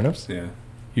bought turnips? Yeah.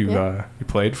 You Yeah. you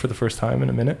played for the first time in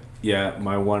a minute? Yeah,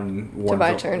 my one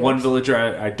buy turnips. one villager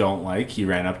I don't like. He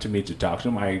ran up to me to talk to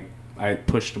him. I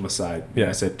pushed him aside. Yeah.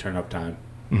 I said turn up time.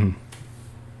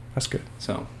 That's good.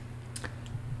 So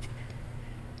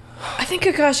I think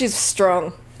Kakashi's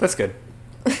strong. That's good.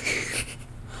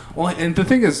 well, and the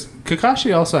thing is,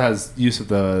 Kakashi also has use of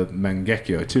the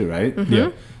Mangekyo too, right?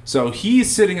 Yeah. So he's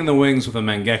sitting in the wings with a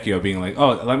Mangekyo, being like,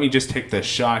 "Oh, let me just take this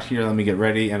shot here. Let me get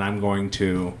ready, and I'm going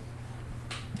to."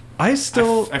 I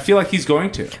still I feel like he's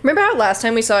going to. Remember how last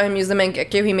time we saw him use the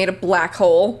Mangekyo, he made a black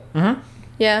hole? Mm-hmm.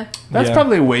 Yeah. That's Yeah.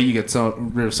 probably a way you get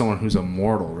rid of someone who's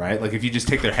immortal, right? Like if you just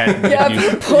take their head and Yeah, you, if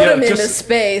you put yeah, him into just,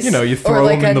 space. you know, you or throw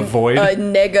like him in the void. A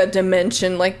nega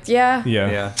dimension. Like, yeah.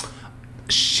 yeah. Yeah.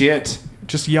 shit.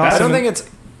 Just I Yas don't him, think it's.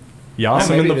 Yas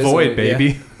him maybe in the it is void, a- yeah.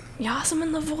 baby. Yasum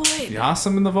in the void.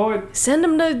 Yasum in the void. Send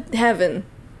him to heaven.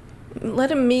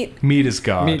 Let him meet Meat is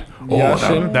God. Meet oh,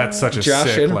 Yashin. that's such a sick,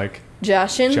 Jashin. like,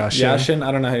 Jashin. Jashin. Yashin.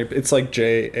 I don't know how you. It's like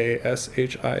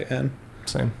Jashin.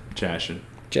 Same. Jashin.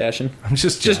 Jashin. I'm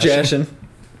just Just Jashin. Jashin.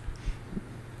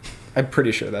 I'm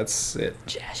pretty sure that's it.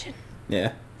 Jashin.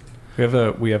 Yeah.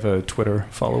 We have a Twitter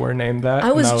follower named that.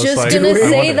 I was and just like, gonna I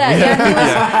say wondered. that.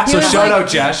 Yeah, he So was shout like, out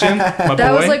Jashin, my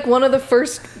that boy. was like one of the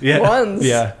first yeah, ones.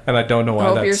 Yeah, and I don't know why I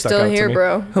hope that you're stuck still out to here, me.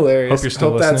 bro. Hilarious. Hope you're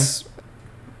still that's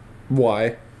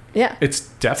why. Yeah. It's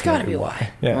definitely gotta be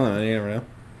why. I Yeah. don't know. You never know.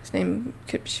 His name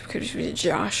could be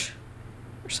Josh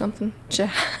or something.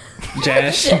 Josh.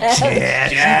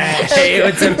 Hey,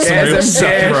 what's up, Some real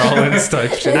Seth Rollins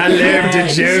type shit. I love the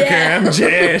Joker. I'm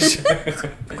Josh.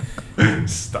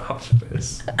 Stop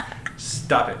this.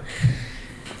 Stop it.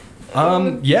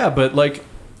 Yeah, but like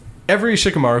every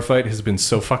Shikamaru fight has been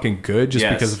so fucking good just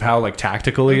Yes. because of how like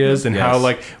tactical he is and how Yes.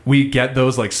 like we get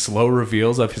those like slow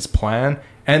reveals of his plan.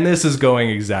 And this is going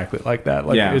exactly like that.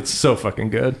 Like Yeah. it's so fucking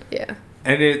good. Yeah.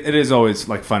 And it is always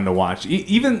like fun to watch.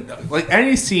 Even like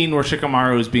any scene where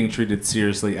Shikamaru is being treated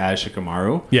seriously as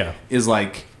Shikamaru, Yeah. is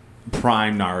like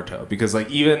prime Naruto because like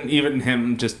even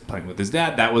him just playing with his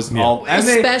dad, that was all. And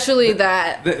Especially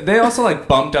that. they also like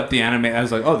bumped up the anime. I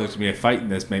was like, oh, there's gonna be a fight in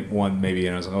this maybe,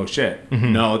 and I was like, oh shit.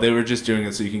 No, they were just doing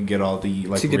it so you can get all the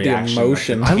like To get the reaction, like,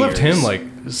 emotion. I loved tears. him like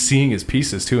seeing his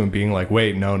pieces too and being like,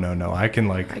 wait, no, I can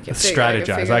like I can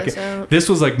strategize. figure this out. This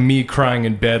was like me crying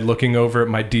in bed looking over at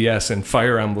my DS and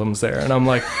Fire Emblems there. And I'm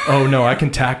like, oh no, I can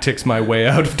tactics my way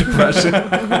out of depression.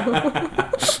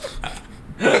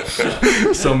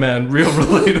 So man, real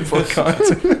relatable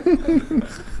content.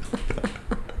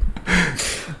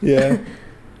 Yeah.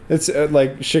 It's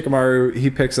like Shikamaru, he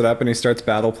picks it up and he starts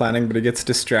battle planning, but he gets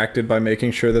distracted by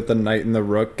making sure that the knight and the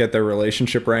rook get their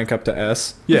relationship rank up to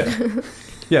S. Yeah.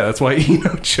 Yeah, that's why Ino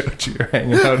Choji are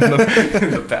hanging out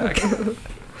in the back.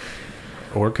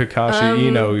 Or Kakashi,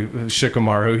 Ino,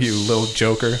 Shikamaru, you little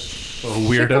joker. Little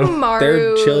weirdo. Shikamaru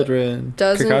They're children.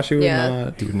 doesn't. Kakashi would yeah,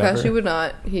 not. He would Kakashi never. would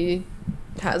not. He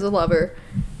has a lover.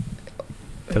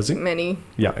 Does he? Many.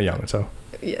 Yeah, Yamato.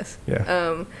 Yes.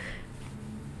 Yeah.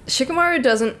 Shikamaru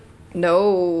doesn't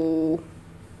know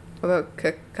about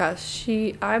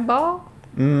Kakashi eyeball.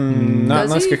 Not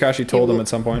Does unless he? Kakashi told He him will- at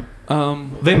some point.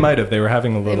 They might have. They were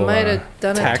having a They little might have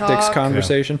done a Tactics talk.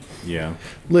 conversation. Yeah.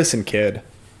 Listen, kid.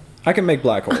 I can make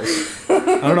black holes.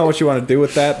 I don't know what you want to do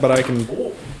with that, but I can.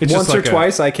 It's Once just or like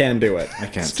twice, I can do it. I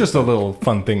It's can't. just a little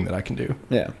fun thing that I can do.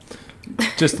 Yeah.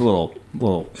 Just a little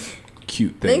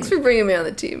cute thing. Thanks for bringing me on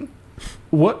the team.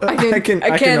 What? I can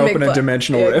make open a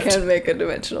dimensional rift. I can make a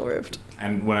dimensional rift.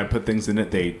 And when I put things in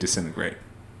it, they disintegrate.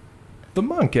 The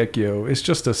Mangekyo is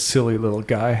just a silly little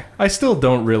guy. I still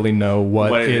don't really know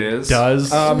what What it it is? does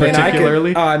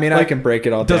particularly. I Like, can break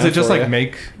it all down. does it just for like you.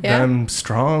 make Yeah. them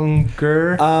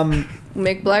stronger?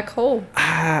 Make black hole.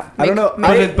 I don't know.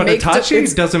 But make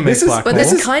Itachi doesn't make this is- black But holes.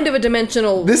 this is kind of a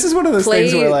dimensional. This is one of those play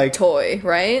things where, like, toy,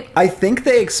 right? I think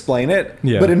they explain it,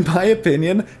 Yeah. but in my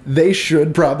opinion, they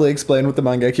should probably explain what the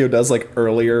Mangekyo does like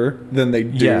earlier than they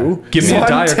do. Yeah. Give me a I'm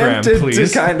diagram, tempted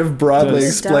please. to kind of broadly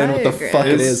Does- explain what the fuck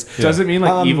it is. Does it mean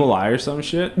like evil eye or some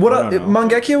shit? What I don't know.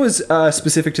 Mangekyo is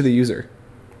specific to the user.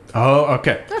 Oh,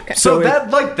 okay. Okay. So, So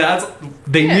that's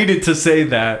they Yeah. needed to say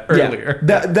that earlier.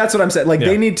 Yeah, that's what I'm saying. Like Yeah.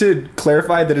 they need to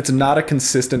clarify that it's not a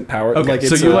consistent power. Okay, Like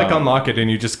so it's you a- like unlock it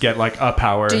and you just get like a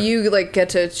power. Do you like get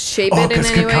to shape Oh, it in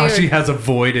because any way? Kakashi or- has a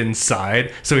void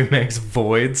inside, so he makes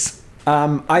voids.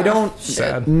 I don't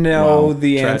Sad. know Wow.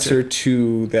 the Tragic. answer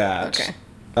to that. Okay.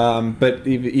 But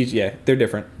yeah, they're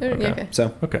different. Yeah, okay.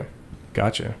 So Okay,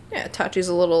 gotcha. Yeah, Tachi's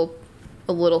a little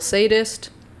sadist.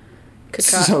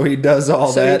 so he does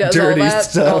all So that he does dirty all that,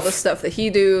 stuff. all the stuff that he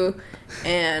do,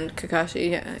 and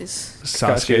Kakashi, yeah, is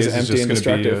Sasuke is is empty just and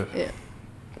going to be destructive.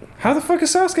 yeah. How the fuck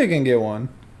is Sasuke gonna get one?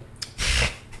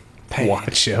 a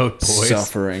watch out, boys.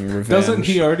 Suffering revenge. Doesn't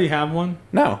he already have one?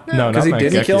 No, No, because not he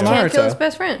didn't Mangekyo. kill He Can't kill his Naruto.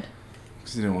 best friend.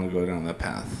 Because he didn't want to go down that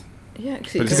path. Yeah,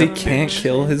 But Because he can't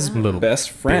kill his Little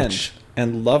best friend bitch.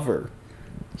 and lover.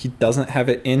 He doesn't have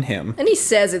it in him. And he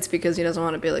says it's because he doesn't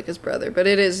want to be like his brother, but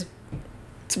it is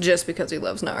just because he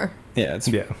loves Nar. Yeah, it's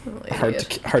Yeah. Really hard idiot.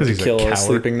 to hard 'Cause to he's a kill a coward.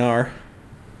 sleeping Nar.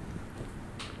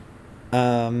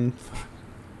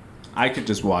 I could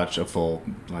just watch a full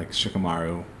like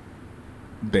Shikamaru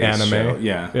based Anime. show.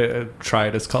 Yeah. Try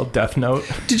it. It's called Death Note.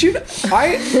 Did you?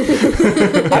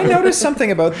 I noticed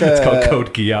something about the. It's called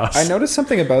Code Geass. I noticed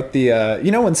something about the.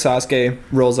 You know when Sasuke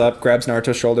rolls up, grabs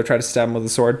Naruto's shoulder, tries to stab him with a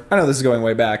sword. I know this is going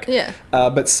way back. Yeah.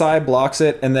 But Sai blocks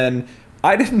it, and then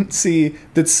I didn't see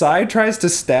that Sai tries to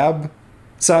stab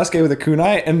Sasuke with a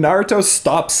kunai, and Naruto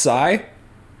stops Sai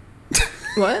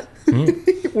What?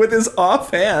 with his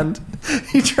offhand.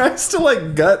 He tries to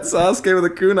like gut Sasuke with a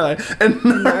kunai, and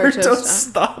Naruto Naruto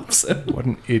stops him. What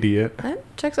an idiot. That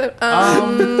checks out.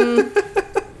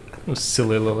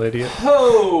 Silly little idiot.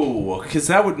 Oh, because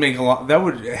that would make a lot. That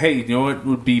would. Hey, you know what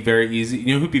would be very easy?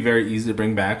 You know who'd be very easy to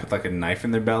bring back with like a knife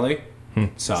in their belly?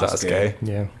 Sasuke. Sasuke.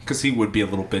 Yeah. Because he would be a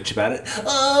little bitch about it.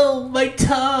 Oh, my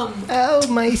tongue. Oh,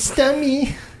 my stomach.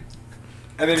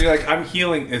 And then you're like, I'm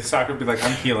healing. And Sakura would be like,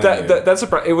 I'm healing you. That's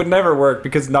it would never work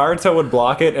because Naruto would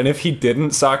block it, and if he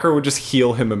didn't, Sakura would just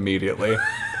heal him immediately.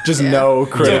 Just no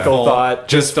critical Yeah. thought.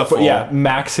 Just a full. Yeah,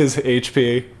 max his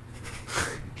HP.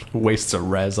 Wastes a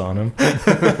res on him.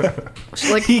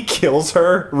 Like He kills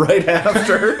her right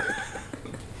after.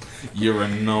 You're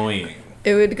annoying.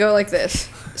 it would go like this: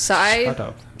 Sai Shut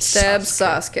up. stabs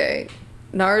Sasuke.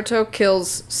 Naruto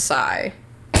kills Sai.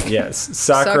 Yes,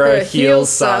 Sakura heals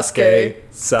Sasuke.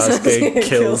 Sasuke Sasuke kills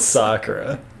kills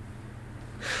Sakura.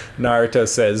 Naruto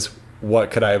says,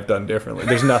 "What could I have done differently?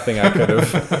 There's nothing I could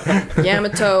have."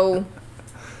 Yamato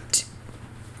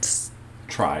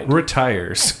Tried.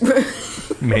 Retires.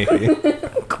 Maybe.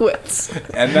 quits.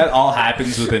 And that all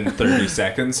happens within 30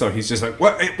 seconds. So he's just like,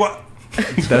 what? Hey, what?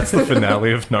 That's the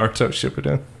finale of Naruto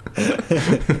Shippuden.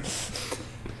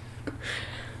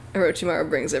 Orochimaru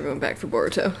brings everyone back for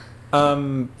Boruto.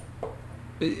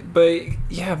 But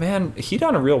yeah, man, he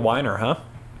done a real whiner, huh?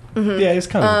 Yeah, he's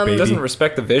kind of a baby. Doesn't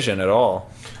respect the vision at all.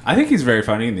 I think he's very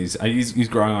funny in these. He's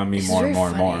growing on me He's more and very more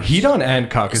and more. funny. Hidon and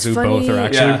Kakuzu It's both are funny.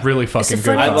 actually Yeah. really It's a fucking good.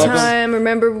 funny I love him. time.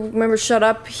 Remember, shut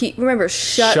up. Shut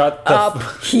Shut the up,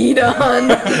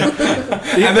 Hedon.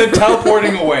 And then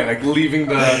teleporting away, like leaving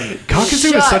the. Kakuzu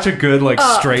is Shut such a good like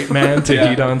straight man to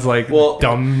Yeah. Hidon's like Well,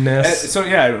 dumbness. So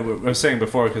yeah, I was saying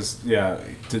before because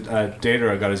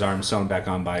Datara got his arm sewn back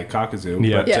on by Kakuzu,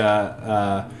 Yeah.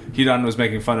 but Hidon was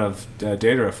making fun of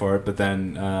Datara for it, but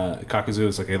then Kakuzu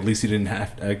was like, at least he didn't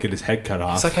have to get his head cut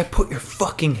off. It's like I put your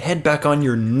fucking head back on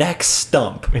your neck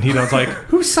stump. And Hidon's like,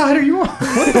 whose side are you on?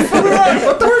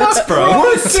 What the fuck, bro?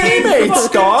 We're teammates,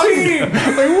 dog.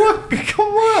 Like what?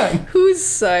 Come on. Whose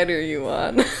side are you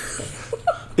on?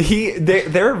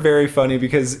 They're very funny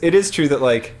because it is true that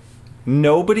like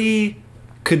nobody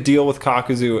could deal with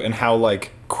Kakuzu and how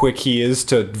like quick he is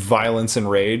to violence and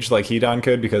rage like Hidon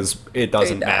could because it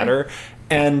doesn't They die. matter,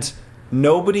 and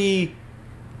nobody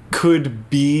could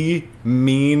be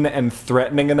mean and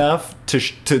threatening enough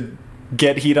to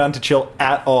get Hidon to chill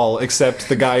at all except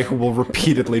the guy who will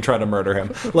repeatedly try to murder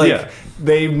him. Like Yeah.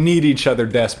 they need each other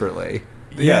desperately.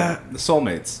 yeah, the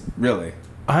soulmates, really.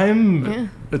 I'm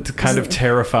kind of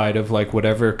terrified of like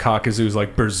whatever Kakuzu's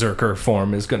like berserker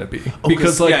form is going to be because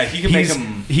 'cause, like yeah, he can make he's,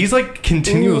 him- he's like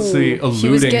continuously Ooh, he was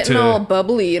alluding getting to all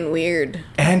bubbly and weird.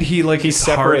 and he like He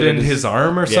separated hardened his- his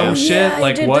arm or Yeah. some Yeah, shit. he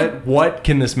Like did what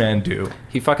can this man do?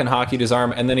 He fucking hockeyed his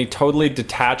arm and then he totally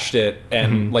detached it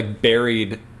and like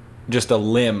buried just a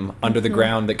limb under the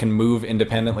ground that can move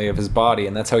independently of his body,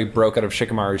 and that's how he broke out of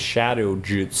Shikamaru's shadow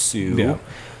jutsu. Yeah.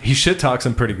 He shit talks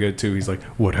him pretty good too. He's like,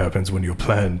 "What happens when your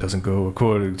plan doesn't go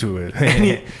according to it?"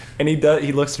 And he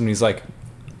looks at him and he's like,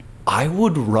 I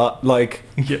would like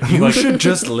Yeah, you like- should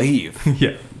just leave.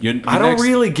 yeah. I don't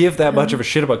really give that much of a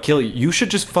shit about killing you. You should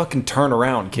just fucking turn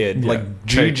around, kid. Like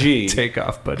GG. Take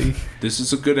off, buddy. This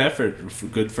is a good effort,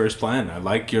 good first plan. I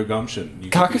like your gumption.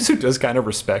 You Kakasu does kind of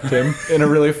respect him in a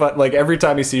really fun. Like every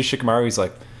time he sees Shikamaru, he's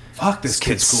like, fuck, this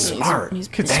kid's cool. smart. He's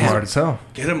Kid's pretty smart as hell.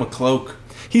 Get him a cloak.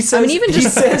 He says, even he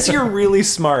just- says you're really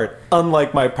smart,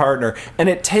 unlike my partner. And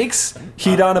it takes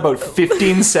Hidan about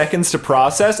 15 seconds to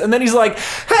process, and then he's like,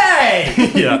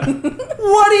 hey, Yeah.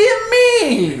 what do you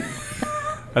mean?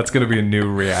 That's gonna be a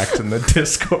new react in the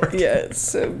Discord. Yeah, it's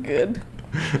so good.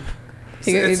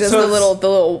 He It's- does so the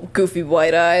little goofy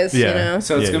white eyes, you Yeah. know.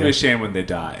 So it's Yeah, gonna yeah. be a shame when they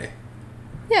die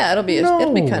Yeah, it'll be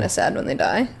No. kind of sad when they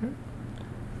die.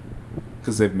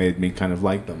 because they've made me kind of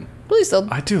like them. At least they'll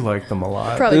I do like them a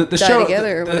lot. probably die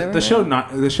together or whatever. the show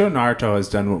Naruto has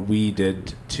done what we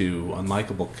did to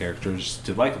unlikable characters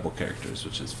to likable characters,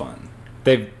 which is fun.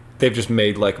 They've just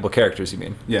made likable characters, you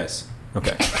mean? Yes.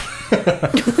 Okay.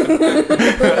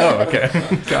 Oh,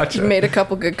 okay. Gotcha. Made a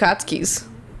couple good Kotskis.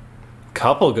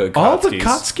 Couple good All the Kotskis.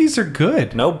 Kotskis are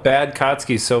good. No bad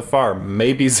Kotskis so far.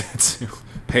 Maybe Zetsu.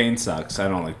 Pain sucks. I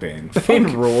don't like Pain. Pain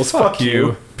rules. Fuck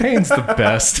you. Pain's the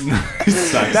best. He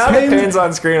sucks. Now that Pain's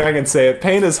on screen, I can say it.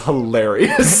 Pain is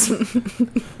hilarious.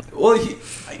 Well,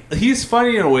 he's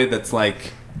funny in a way that's like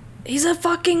He's a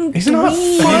fucking He's not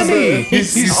dweeb. funny.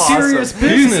 He's He's awesome. serious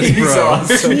business, He's bro.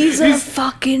 awesome. He's a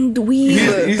fucking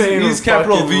dweeb. he's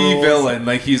capital fucking V rules. villain.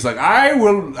 Like he's like, I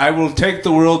will take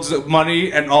the world's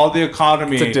money and all the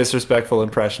economy, It's a disrespectful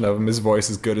impression of him. His voice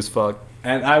is good as fuck.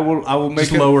 and I will make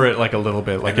Just it. lower it like a little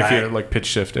bit, like And if I- you like pitch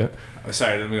shift it.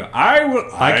 Sorry, let me go. I will.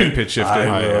 I can pitch shift it.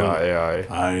 I will. Aye.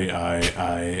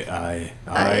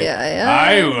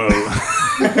 I will.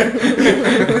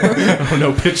 Oh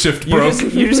no, pitch shift You broke.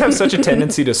 you just have such a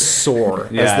tendency to soar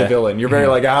as Yeah. the villain. You're very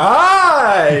like,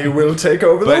 I will take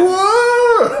over the But- world.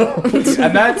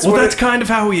 And that's Well, what. that's kind of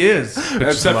how he is.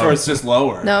 Except for it's just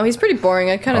lower. No, he's pretty boring.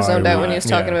 I kind of zoned out when he was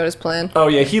talking yeah. about his plan. Oh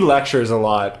yeah, he lectures a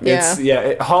lot. Yeah.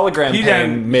 Hologram He Pain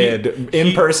done- mid, he-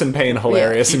 in-person Pain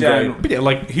hilarious and great. But yeah,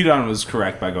 like Hidon was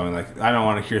correct by going like, I don't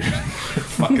want to hear your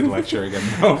fucking lecture again.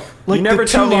 No. Like never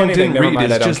the tell me Toulon anything, didn't never read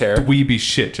mind, is I don't just care. dweeby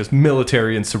shit, just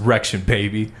military insurrection,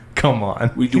 baby. Come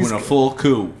on. We doing a full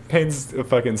coup. Pain's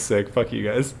fucking sick. Fuck you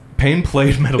guys. Payne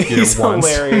played Metal Gear He's once.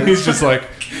 hilarious. He's just like,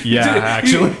 yeah,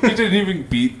 actually. He didn't even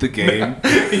beat the game. He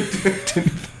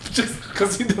didn't, just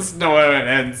because he doesn't know how it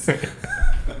ends.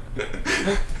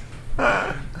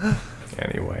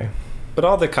 Anyway, But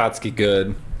all the Katsuki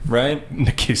good, right?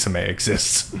 Kisame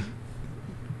exists.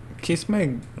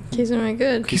 Kisame He's really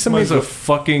good. Kisame's a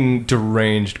fucking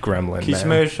deranged gremlin,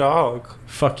 man. Shark.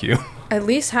 Fuck you. At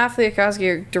least half the Akatsuki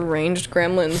are deranged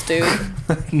gremlins,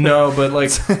 dude. No, but like,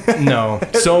 no.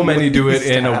 So many do it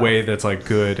in a way that's like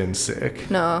good and sick.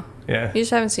 No. Yeah. You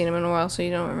just haven't seen him in a while, so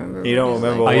you don't remember. You what don't he's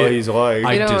remember like. what he's like.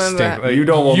 I You don't distinct. remember. Like, You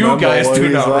don't You remember guys what do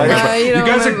he's not like. remember. No, you You don't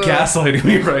guys remember. are gaslighting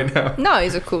me right now. No,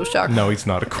 he's a cool shark. No, he's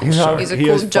not a cool He's shark. He's a He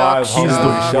cool has jock. five He's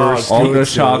the shark. worst. All the dude.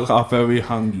 shock are very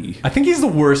hungry. I think he's the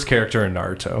worst character in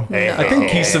Naruto. I think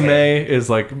Kisame is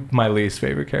like my least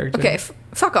favorite character. Okay,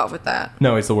 fuck off with that.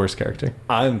 No, he's the worst character.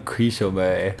 I'm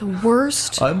Kisame. The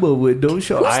worst. I'm a window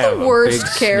shark. Who's am the a worst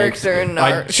big character in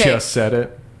I Naruto? just said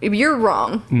it. You're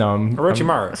wrong. No, I'm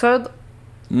Orochimaru. So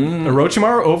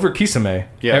Orochimaru over Kisame.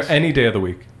 Yes. Any day of the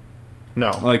week.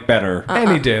 No. Like better.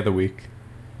 Any day of the week.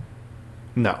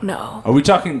 No. no. Are we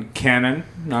talking canon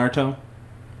Naruto?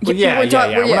 Well, yeah. We're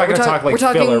not gonna talk like we're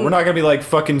talking, filler. We're not gonna be like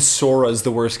fucking Sora's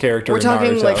the worst character We're in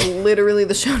talking Naruto. like literally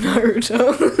the show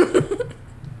Naruto.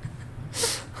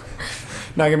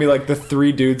 Not gonna be like the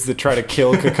three dudes that try to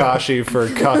kill Kakashi for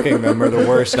cucking them are the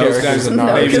worst Those characters guys in are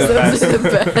no, Naruto. maybe because the those are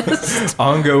the best.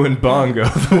 Ongo and Bongo,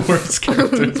 the worst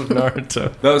characters of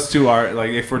Naruto. Those two are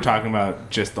like if we're talking about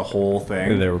just the whole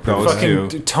thing. They were pretty those Fucking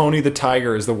two. Tony the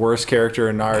Tiger is the worst character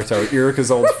in Naruto. Irika's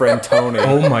old friend Tony.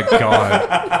 Oh my god.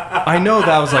 I know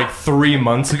that was like 3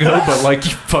 months ago, but like,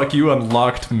 fuck, you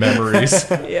unlocked memories.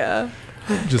 Yeah.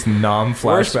 Just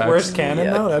non-flashbacks. Worst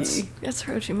canon though. That's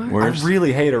Orochimaru. I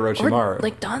really hate Or Orochimaru.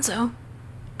 like Donzo.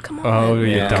 Come on. Oh, man.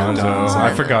 yeah, Yeah, Donzo. Donzo.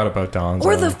 I forgot about Donzo.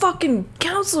 Or the fucking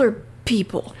counselor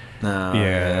people.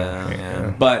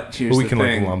 Yeah. But here's But we the can, like,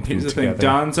 thing. lump Here's them the thing. together.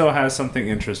 Donzo has something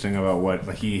interesting about what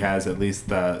he has. At least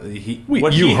Wait,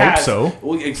 what you he hope has- so.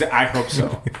 Well, I hope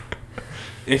so.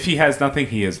 If he has nothing,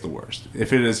 he is the worst.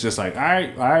 If it is just like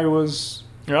I was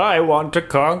I want to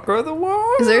conquer the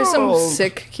world. Is there some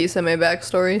sick Kisame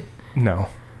backstory? No.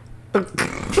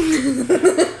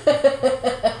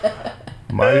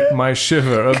 My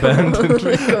shiver abandoned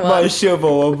me. Come My on.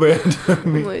 shovel abandoned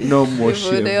me. My No more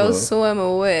shiver, They all shiver. swam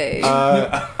away.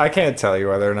 I can't tell you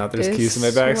whether or not there's They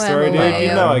Kisame swam backstory, dude. away.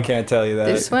 You know I can't tell you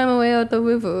They that. swam away out the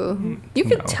river. You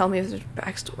can No. tell me if there's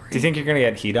backstory. Do you think you're gonna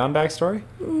get Hedon backstory?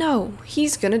 No,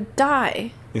 he's gonna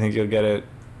die. You think you'll get it?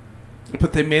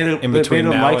 But they made it. In They between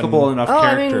made a now likable and- enough Oh,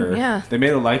 I mean, character. yeah. They made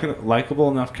a likable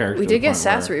enough character. We to the did get point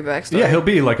where- Sasori backstory. Yeah, he'll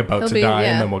be like about He'll to be- die,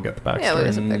 yeah. and then we'll get the backstory. Yeah, we'll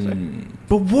get some backstory.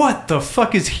 But what the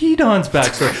fuck is Hedon's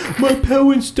backstory? My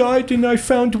parents died and I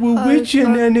found a witch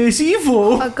and it's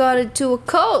evil. I got into a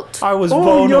cult. I was Oh,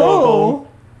 vulnerable. no.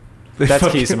 They That's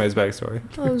fucking- Kisame's backstory.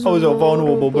 I was I was a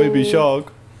vulnerable baby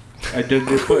shark, And then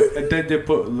they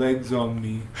put legs on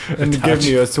me. and they gave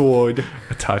me a sword.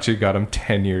 Itachi got him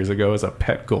 10 years ago as a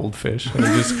pet goldfish. And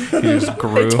he just They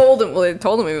grew. told him. Well, they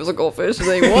told him he was a goldfish, and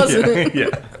then he wasn't. yeah.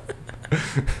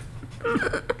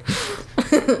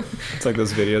 It's like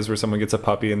those videos where someone gets a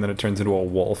puppy and then it turns into a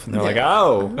wolf, and they're like, Yeah.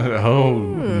 "Oh." Oh,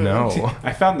 no.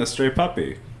 I found the stray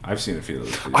puppy. I've seen a few of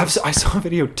those videos. I saw a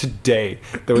video today.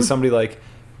 There was somebody like,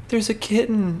 "There's a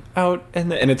kitten out,"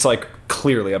 and it's like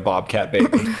clearly a bobcat baby.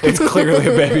 It's clearly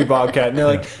a baby bobcat, and they're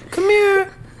like, "Come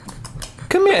here,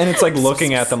 come here," and it's like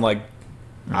looking at them like,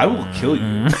 I will kill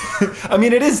you. I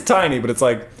mean, it is tiny, but it's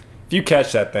like, if you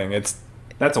catch that thing, it's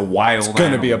That's a wild.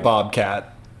 gonna be a animal.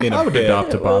 bobcat in I a would bit.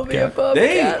 adopt a It will be a bobcat.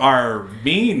 They bobcat. are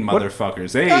mean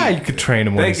motherfuckers. They. Ah, you could train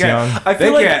him when They he's get- young. I feel They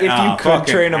like get, if you could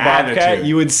fucking train a bobcat, attitude.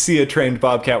 you would see a trained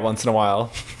bobcat once in a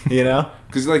while. You know?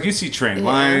 Because like you see trained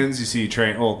lions, you see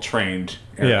trained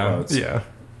air Yeah, quotes. yeah.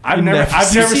 I've You never never I've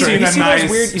see never trained- seen You a see nice. those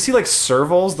weird. You see like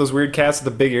servals, those weird cats with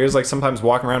the big ears, like sometimes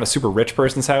walking around a super rich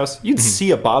person's house. You'd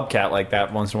see a bobcat like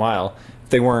that once in a while. If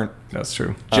they weren't, That's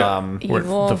true.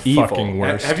 Evil. The Evil. fucking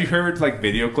worst. Have you heard like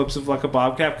video clips of like a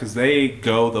bobcat? Because they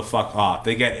go the fuck off.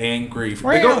 They get angry.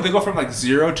 They go from like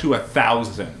 0 to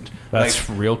 1,000. That's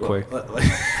like, real quick.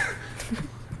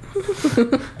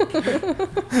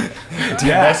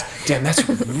 yeah. damn, that's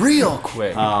real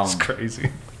quick. It's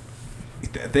crazy.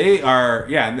 They are,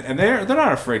 yeah, and they're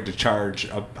not afraid to charge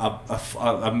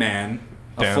a man,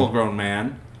 a Damn. full grown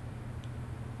man,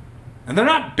 and they're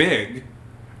not big,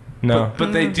 No.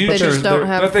 but they do. They just don't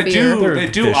have but they fear. do. They're They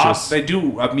do. vicious. They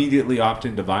do immediately opt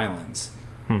into violence.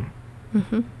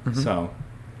 So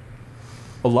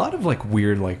A lot of like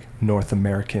weird like North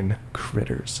American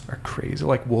critters are crazy.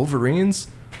 Like wolverines,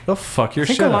 they'll fuck your I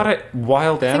think shit a lot up. of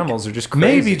wild animals are just crazy.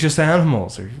 Maybe just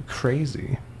animals are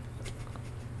crazy.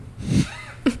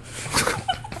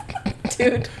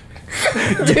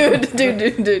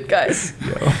 Dude, guys.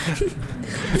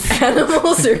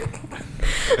 Animals are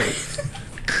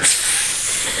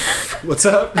What's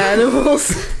up?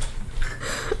 animals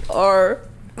are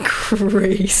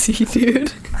crazy,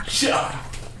 dude.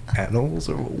 Animals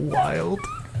are wild.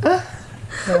 What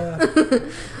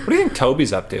do you think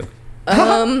Toby's up to?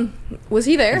 Was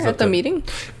he there up at the to- meeting?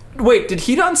 Wait, did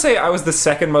Hedon say I was the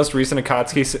second most recent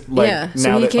Akatsuki? Like, Yeah, so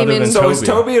now he that, came other in- than So is Toby.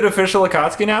 Toby an official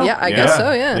Akatsuki now? Yeah, I guess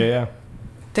so. Yeah. Yeah.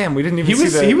 Damn, we didn't even He see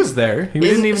was the. he was there. He We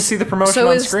was didn't even see the promotion So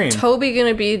on is screen. Toby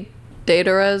gonna be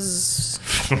Datara's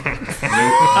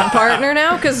partner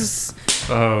now? Because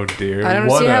Oh dear. I don't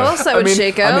What see a, how else that would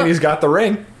shake out. I mean, he's got the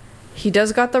ring. He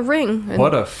does got the ring. And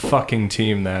What a fucking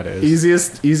team that is.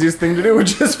 Easiest thing to do would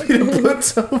just be to put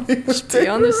Toby with be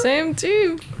on the same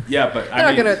team. yeah, but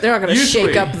They're not gonna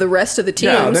shake up the rest of the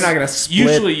teams. No, they're not gonna split.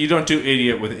 Usually, you don't do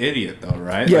idiot with idiot, though,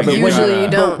 right? yeah, Like, but Usually when you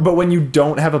don't. But when you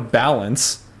don't have a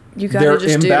balance, You gotta they're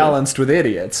just imbalanced with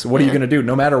idiots. What are you gonna do?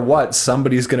 No matter what,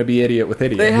 somebody's gonna be idiot with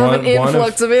idiot. They have One- an one of-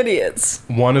 influx of idiots.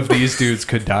 One of these dudes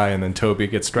could die, and then Toby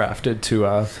gets drafted to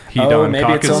Hedon Oh,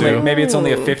 maybe it's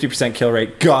only a Ooh. 50% kill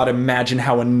rate. God, imagine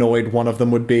how annoyed one of them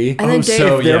would be. And then Oh,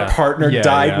 so If their yeah. partner Yeah,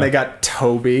 died yeah. and they got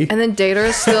Toby. And then Data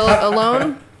is still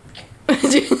alone.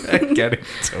 Getting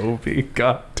Toby.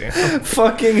 God damn.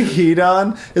 Fucking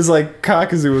Hedon is like,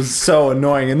 Kakuzu was so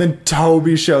annoying, and then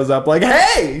Toby shows up like,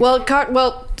 hey! well,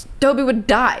 Toby would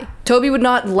die. Toby would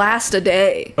not last a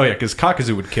day. Oh yeah, because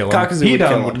Kakuzu would kill him. Kakuzu would Hedon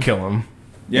kill him. would kill him.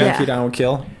 Yeah. Hedon would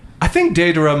kill. I think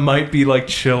Datara might be like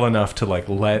chill enough to like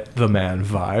let the man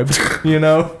vibe, you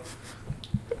know?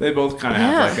 They both kind of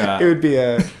Yeah. have It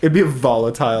like would be a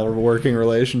volatile working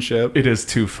relationship. It is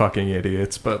two fucking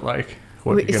idiots, but like,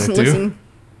 what are you It's- gonna do?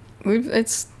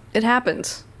 listen, it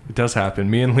happens. It does happen.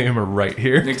 Me and Liam are right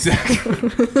here.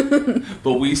 exactly.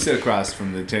 But we sit across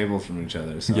from the table from each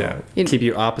other. So. Yeah. Keep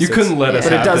you opposite. You couldn't let us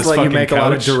But it have does this let you fucking make a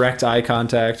lot of couch. direct eye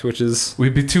contact, which is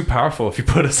We'd be too powerful if you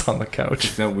put us on the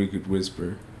couch. That we could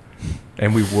whisper.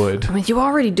 And we would. I mean, you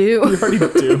already do.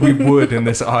 We would in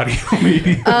this audio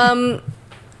medium.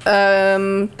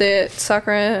 The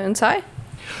Sakura and Sai?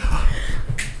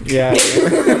 Yeah.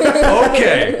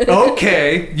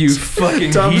 Okay, you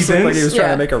fucking Tom just looked like he was heathens. trying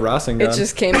Yeah. to make a Rasengan. It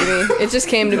just came to me. It just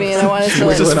came to me, and I wanted to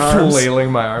Just let, arms.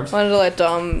 flailing my arms.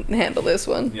 Dom handle this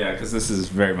one. Yeah, because this is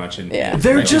very much in. Yeah.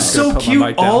 They're just I'm so gonna put my cute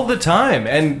mic down. all the time,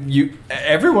 and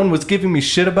everyone was giving me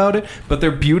shit about it, but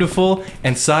they're beautiful.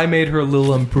 And Sai made her a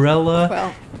little umbrella,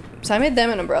 Well, Sai made them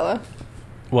an umbrella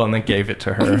well, and then gave it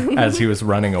to her as he was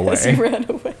running as he away. ran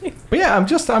away. But yeah, I'm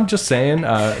just saying,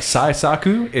 Sai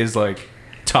Saku is like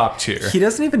top tier. He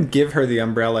doesn't even give her the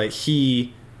umbrella.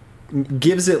 He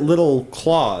gives it little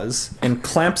claws and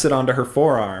clamps it onto her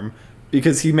forearm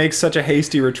because he makes such a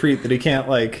hasty retreat that he can't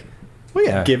like Well,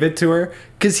 yeah, give it to her.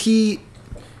 Because he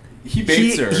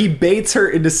baits her. He baits her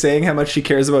into saying how much she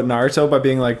cares about Naruto by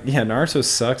being like, "Yeah, Naruto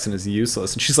sucks and is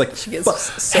useless." And she's like, gets "Fuck,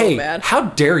 so hey, mad. how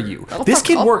dare you? Oh, This fuck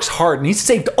kid off." works hard and he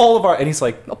saved all of our." And he's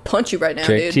like, I'll punch you right now,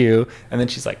 "Tricked dude. you." And then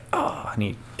she's like, "Oh," and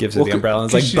he gives her Well, the umbrella and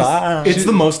is 'cause like, she's- "Bye." it's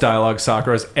the most dialogue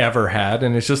Sakura's ever had,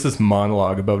 and it's just this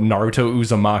monologue about Naruto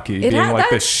Uzumaki being had- like this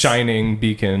that's- shining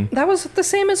beacon. That was the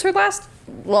same as her last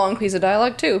long piece of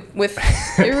dialogue, too, with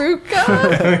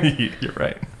Iruka. You're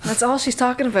right. That's all she's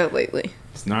talking about lately.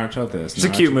 It's Naruto this. It's a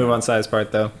cute move on Sai's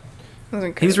part, though. That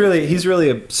was He's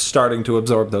really starting to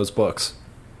absorb those books.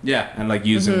 Yeah, and like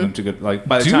using Mm-hmm. them to get like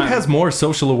by the Dude time has more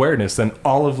social awareness than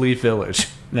all of Leaf Village.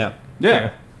 Yeah,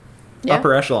 yeah, Yeah.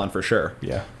 upper echelon for sure.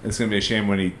 Yeah. it's gonna be a shame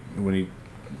when he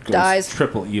goes Dies.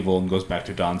 triple evil and goes back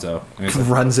to Danzo. And he's like,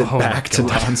 Runs it Oh my back to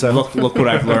God. Danzo. look what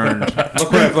I've learned.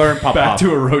 Look what I've learned. Pop Back pop.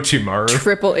 to Orochimaru.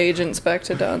 triple agents back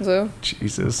to Danzo.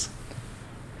 Jesus.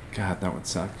 God, that would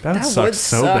suck. That, That sucks would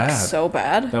so suck bad. so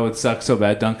bad. That would suck so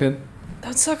bad, Duncan.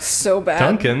 That sucks so bad.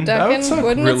 Duncan, that would suck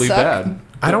wouldn't really it suck? bad.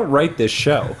 I don't write this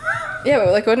show. Yeah,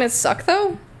 but like, wouldn't it suck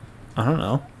though? I don't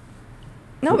know.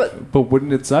 No, but But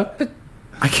wouldn't it suck?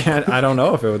 I don't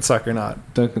know if it would suck or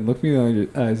not. Duncan, look me in your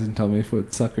eyes and tell me if it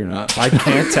would suck or not. I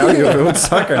can't tell you if it would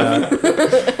suck or not.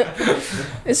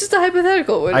 it's just a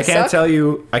hypothetical. Would it I can't suck? tell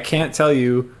you. I can't tell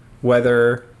you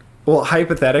whether. Well,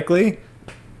 hypothetically,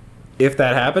 if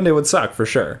that happened, it would suck for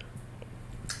sure.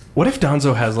 What if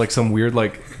Danzo has like some weird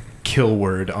like kill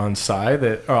word on Sai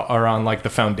that or on like the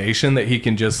foundation that he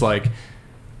can just like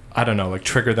I don't know like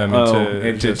trigger them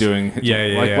into just- doing yeah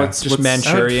like yeah. what's Just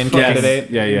Manchurian Yes. candidate.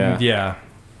 yeah yeah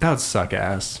that would suck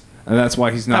ass. and that's why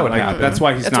he's That not would like happen. that's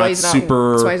why he's That's not why he's not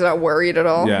super That's why he's not worried at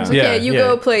all. Yeah. He's like, Yeah, yeah, you yeah.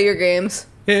 go play your games.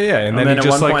 Yeah And he then at just,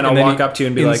 one like, point, and I'll then walk he up to you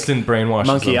and be like, instant brainwashes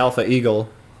Monkey them. Alpha Eagle,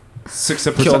 six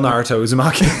up kill Naruto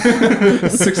Uzumaki.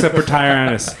 six up for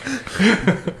Tyrannus.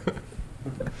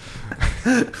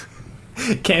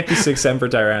 Can't be 6M for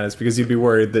Tyrannus because you'd be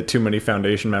worried that too many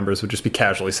Foundation members would just be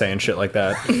casually saying shit like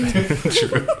that.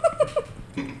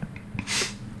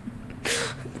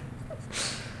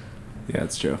 Yeah,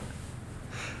 it's true.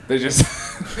 They just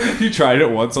you tried it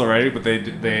once already, but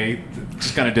they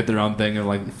just kind of did their own thing and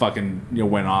like fucking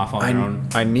went off on their own.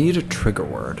 I need a trigger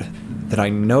word that I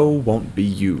know won't be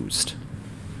used.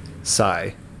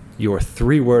 Sai, your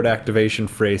 3-word activation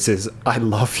phrase is "I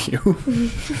love you."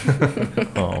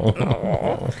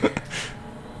 Oh,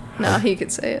 Nah, he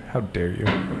could say it. how dare you?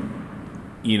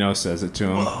 Eno says it to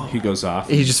him. He goes off.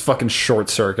 He just fucking short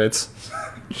circuits,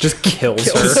 just kills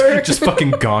her. Kills her. Just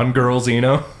fucking Gone Girls,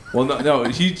 Well, no,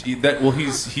 he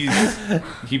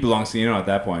belongs to Eno at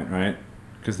that point, right?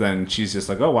 Because then she's just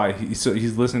like, oh, why? He's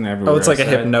listening to everywhere. Oh, it's like I a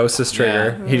said. hypnosis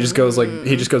trigger. Yeah. He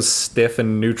just goes stiff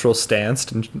and neutral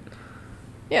stanced, and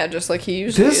Yeah, just like he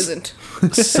usually This- isn't.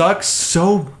 sucks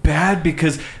so bad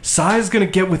because Sai's gonna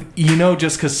get with Eno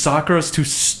just because Sakura's too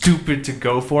stupid to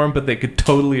go for him, but they could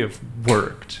totally have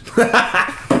worked.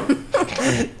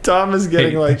 Tom is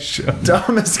getting Hate like this show.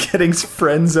 Tom is getting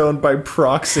friend zoned by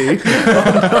proxy.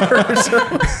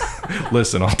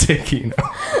 Listen, I'll take Eno.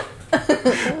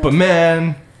 But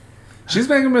man, She's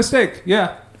making a mistake.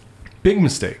 Yeah. big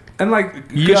mistake. And like 'cause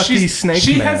Yucky snake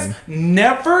she man. has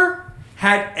never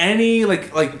had any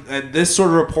this sort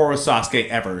of rapport with Sasuke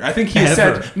ever. I think he has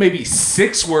Ever. said maybe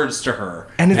 6 words to her,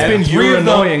 And it's been three you're of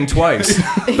them- annoying twice.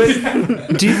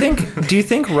 Do you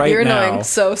think right You're now? annoying.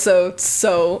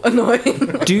 So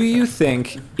annoying. Do you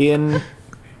think in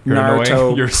You're Naruto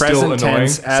annoying. You're still present annoying,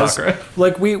 tense as Sakura.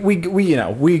 like we get the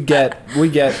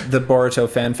Boruto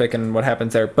fanfic and what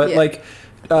happens there, but Yeah. like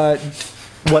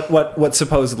what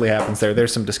supposedly happens there?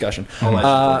 There's some discussion,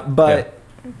 Allegedly. but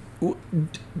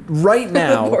right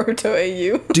now, Boruto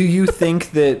AU. do you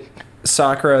think that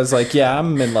Sakura is like, yeah,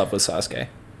 I'm in love with Sasuke?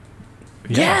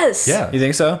 Yes. Yeah. You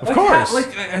think so? Of course.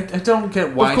 I don't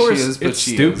get why Of course, she is, but it's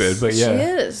she stupid, is. but She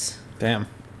yeah. is. Damn.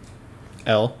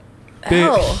 L.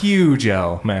 Huge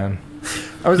L, man.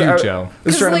 I was Huge I L.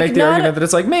 was trying to like, make the not argument that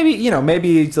it's like maybe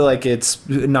it's like it's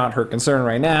not her concern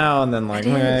right now, and then like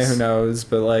It is. who knows?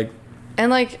 But like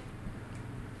And like,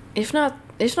 if not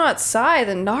Sai,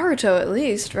 then Naruto at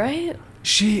least, right?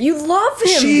 You love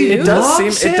him, dude. it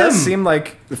loves does him. seem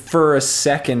like for a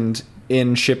second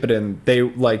in Shippuden, they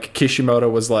like Kishimoto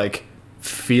was like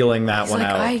feeling that one like,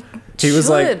 out. I He was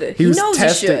like should. he He was knows he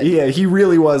testing. should. Yeah, he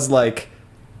really was like.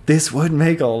 This would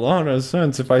make a lot of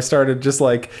sense if I started just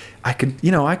like I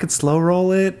could slow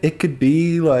roll it. It could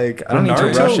be like I don't need to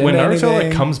rush When into Naruto anything.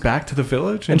 like comes back to the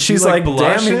village and she's like, "Damn,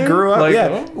 blushing, he grew up." like, yeah,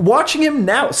 oh. watching him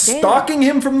now, stalking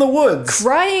him from the woods,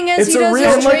 Crying as It's he a does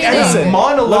real, his like, training. Edison.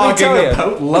 Let me tell monologuing you.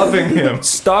 about loving him.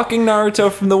 stalking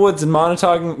Naruto from the woods and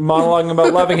monologuing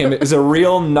about loving him is a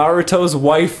real Naruto's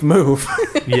wife move.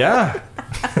 Yeah.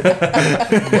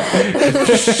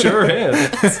 It sure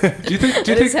is. Do you think?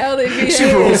 That is how they behave.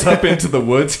 She rolls up into the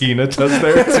woods. Hinata's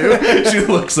there too. She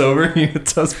looks over.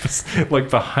 Hinata's like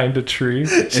behind a tree.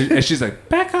 and she's like,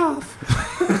 back off.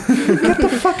 Get the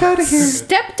fuck out of here.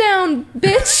 Step down,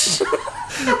 bitch.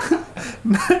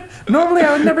 Normally,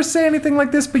 I would never say anything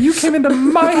like this, but you came into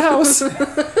my house.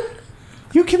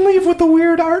 You can leave with the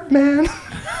weird art, man.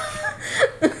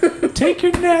 Take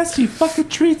your nasty fucking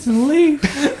treats and leave.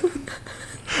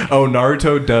 Oh,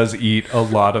 Naruto does eat a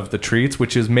lot of the treats,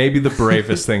 which is maybe the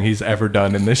bravest thing he's ever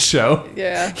done in this show.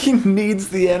 Yeah. He needs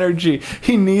the energy.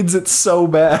 He needs it so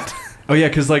bad. Oh yeah,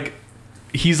 because like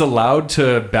he's allowed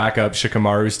to back up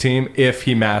Shikamaru's team if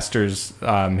he masters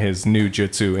his new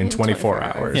jutsu in 24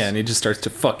 hours. Yeah, and he just starts to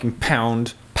fucking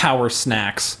pound power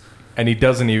snacks. And he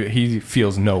doesn't even, he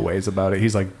feels no ways about it.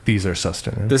 He's like, these are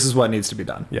sustenance. This is what needs to be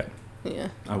done. Yeah. Yeah.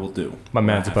 I will do. My what I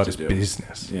man's have about to his do.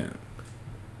 business. Yeah.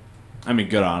 I mean,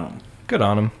 good on him. Good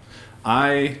on him.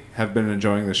 I have been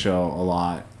enjoying the show a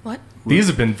lot. What? These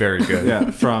have been very good. Yeah,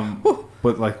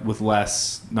 with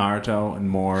less Naruto and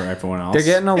more everyone else. They're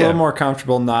getting a Yeah. little more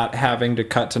comfortable not having to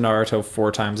cut to Naruto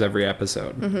 4 times every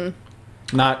episode.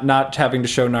 Mm-hmm. Not having to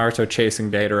show Naruto chasing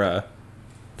Deidara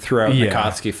throughout the Yeah.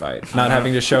 Akatsuki fight. Not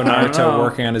having to show I don't Naruto know.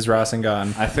 working on his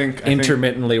Rasengan I think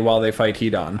intermittently while they fight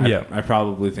Hidan. Yeah. I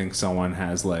probably think someone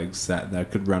has legs that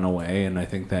could run away, and I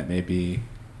think that maybe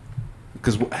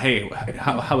because hey,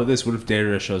 how about this? What if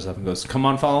Deidara shows up and goes, "Come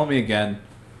on, follow me again"?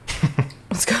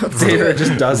 Let's go. Deidara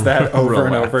just does that over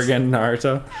and Relax. over again in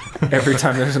Naruto. Every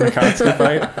time there's an Akatsuki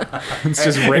fight. It's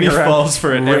just ring he around, falls for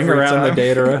it ring every around time. the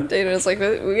Deidara. Data's like,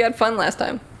 we had fun last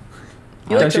time.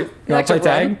 You Don't like to, you wanna play run?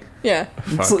 tag? Yeah.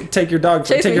 Fuck. Take your dog,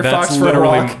 Chase take me. your That's fox for a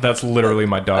walk. literally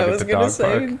my dog I at was the gonna dog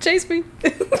say, park. chase me.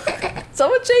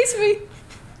 Someone chase me.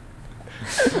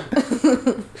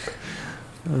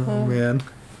 Oh man.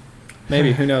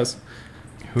 Maybe, who knows?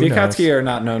 Who The knows? Akatsuki are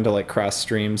not known to like cross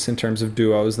streams in terms of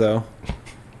duos though.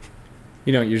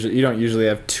 You don't usually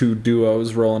have 2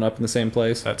 duos rolling up in the same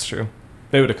place. That's true.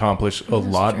 They would accomplish a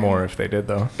lot more if they did,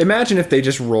 though. Imagine if they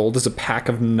just rolled as a pack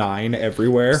of 9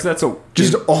 everywhere. So that's a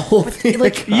Just all the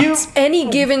Like, Akatsuki. any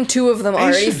given 2 of them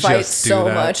already should fight just do so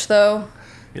that. much, though.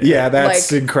 Yeah,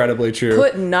 that's Like, incredibly true.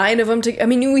 Put 9 of them together. I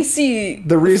mean, we see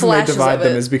The reason they flashes divide of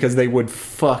them it. is because they would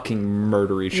fucking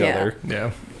murder each Yeah. other.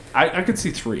 Yeah. I could see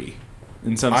 3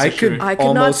 in some I could- situations. I could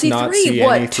not almost see not 3. see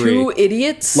What? any 2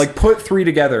 idiots? Like put 3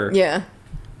 together yeah.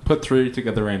 Put 3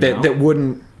 together right now. that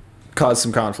wouldn't cause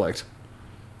some conflict.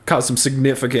 Cause some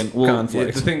significant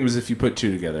conflict. The thing was, if you put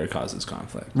 2 together, it causes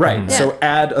conflict. Right. Yeah. So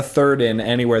add a third in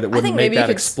anywhere that I wouldn't think make maybe you that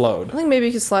could explode. I think maybe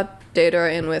you could slot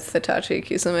Deidara in with Hitachi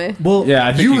Kisame. Well, Yeah,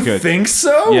 I think You you could. think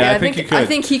so? Yeah, I think you could. I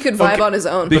think he could vibe Okay, on his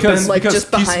own. because like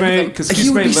just behind them. Because He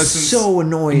would Kisame be listens. so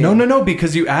annoying. No,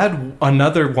 because you add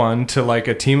another one to like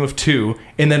a team of 2,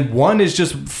 and then one is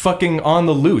just fucking on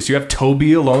the loose. You have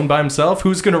Toby alone by himself.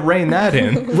 Who's gonna rein that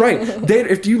in? Right.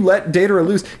 If you let Deidara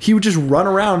loose, he would just run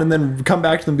around and then come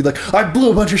back to them and be like, I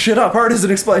blew a bunch of shit up. How does it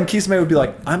explain? And Kisame would be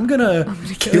like, I'm gonna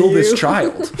kill this you."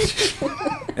 child.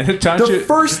 And Hitachi, The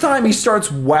first time he starts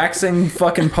waxing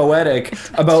fucking poetic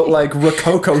about like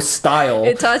Rococo style,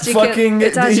 Itachi fucking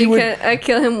can Itachi he would, can I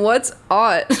kill him? What's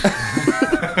art?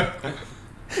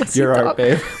 What's You're he art, talk-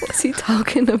 babe. What's he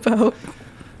talking about?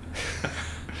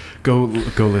 Go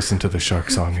listen to the shark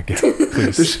song again,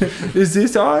 please. Is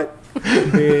this art?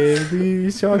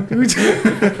 Baby shark. Do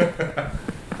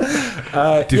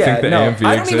you think the no, AMV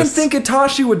I don't even exists? think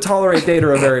Itachi would tolerate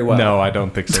Deidara very well. No, I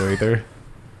don't think so either.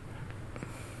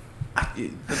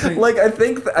 Like I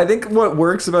think what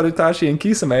works about Itachi and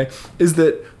Kisame is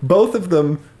that both of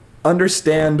them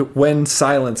understand when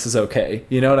silence is okay.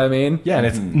 You know what I mean? Yeah, and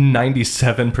it's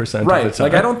 97% of the Right. time.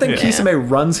 Like I don't think Yeah. Kisame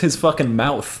runs his fucking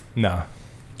mouth. No.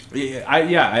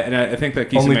 I think that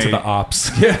Kisame, Only to the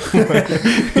ops. Yeah.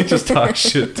 He just talks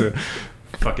shit to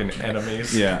fucking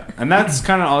enemies. Yeah, and that's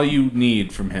kind of all you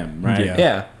need from him, right? Yeah.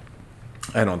 Yeah.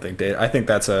 I don't think I think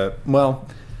that's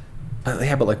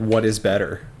but like, what is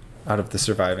better out of the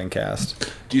surviving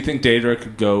cast? Do you think Deidara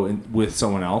could go with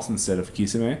someone else instead of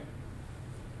Kisame?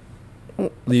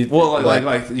 Well,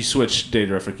 like you switch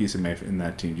Deidara for Kisame in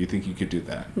that team. Do you think you could do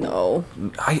that? No.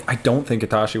 I don't think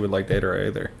Itachi would like Deidara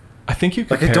either. I think you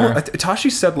could Like, pair...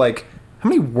 Itachi said, like, how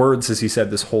many words has he said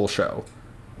this whole show?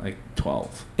 Like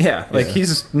 12. Yeah, like, Yeah.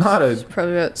 he's not a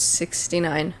Probably about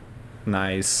 69.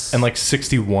 nice. And like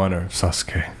 61 are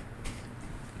Sasuke.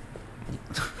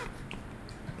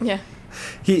 Yeah.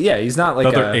 he's not like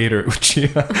Another 8 are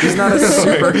Uchiha. He's not a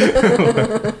super.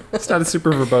 It's not a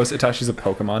super verbose. Itachi's a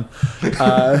Pokemon.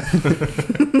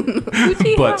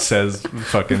 But says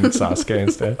fucking Sasuke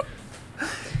instead.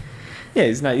 Yeah,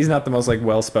 he's not the most like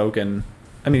well spoken.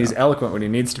 I mean, he's eloquent when he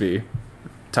needs to be.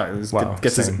 Wow,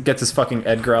 Gets same. his fucking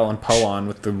Edgar Allan Poe on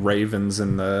with the ravens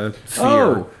and the fear.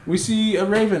 Oh, we see a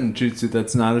Raven jutsu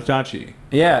that's not Itachi.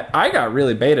 Yeah, I got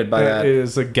really baited by that. It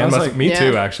is a I was Genma. like, me yeah.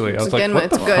 too, actually. I It's was a like, Genma, what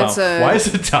the it's good, it's fuck? a- Why is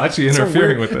Itachi It's a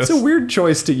interfering weird- with this? It's a weird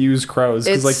choice to use crows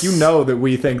because, like, It's- you know that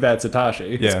we think that's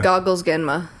Itachi. Yeah. Goggles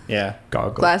Genma. Yeah.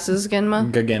 Goggles. Glasses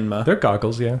Genma. Gagenma. They're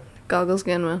goggles, yeah. Goggles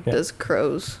Genma. Yeah. Does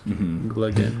crows.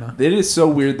 Gagenma. It is so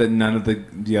weird that none of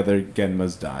the other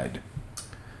Genmas died.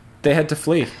 They had to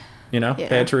flee. You know, Yeah.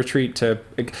 they had to retreat to.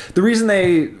 The reason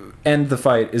they end the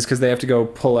fight is because they have to go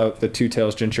pull out the Two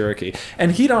Tails Jinchuriki,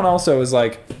 and Hidan also is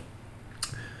like,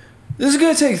 "This is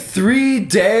gonna take 3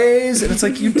 days," and it's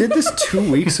like, you did this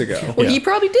 2 weeks ago. Well, Yeah. he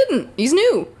probably didn't. He's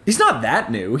new. He's not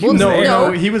that new. He Well, was No, there. no,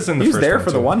 No. he was in the He was first there one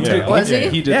for the too. one Yeah. too. Was he?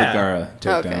 He did Yeah. the Gara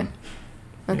takedown. Okay.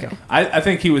 Okay. I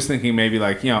think he was thinking maybe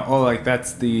like, like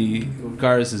that's the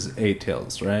Gara's is 8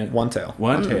 tails, right? One tail.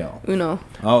 One tail. Uno.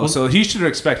 Oh, so he should have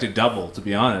expected double, to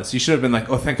be honest. He should have been like,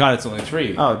 oh, thank God it's only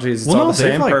 3. Oh, geez, it's Well, all no, the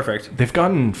same. like, Perfect. They've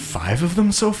gotten 5 of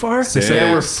them so far. They said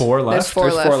there were Six. 4 left. There's 4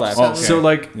 There's left. 4 left. so- Okay. So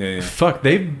like, Yeah. fuck,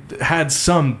 they've had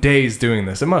some days doing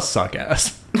this. It must suck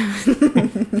ass.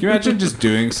 Can you imagine just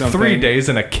doing something? 3 days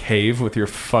in a cave with your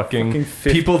fucking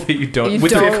Fucking people that you don't, You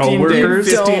with don't- your coworkers.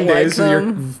 15 Don't days like with your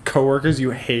them. coworkers you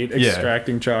hate Yeah.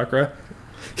 extracting chakra.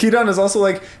 Hidan is also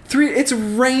like, 3. It's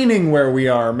raining where we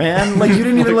are, man. Like, you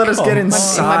didn't even let us get Come on.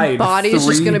 inside. My body's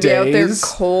 3 just gonna be out there days.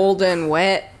 cold and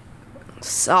wet.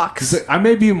 Sucks. I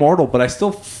may be immortal, but I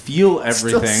still feel Still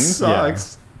everything.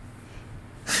 sucks.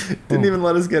 Didn't even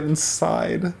let us get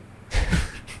inside.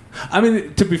 I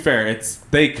mean, to be fair,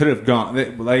 they could have gone.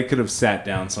 They could have sat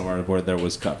down somewhere where there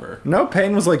was cover. No,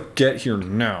 Pain was like, get here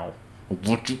now.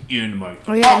 Want you in my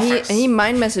Oh yeah, office? and he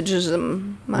mind messages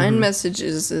him. Mind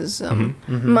messages is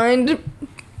mind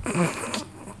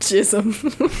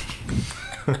jism.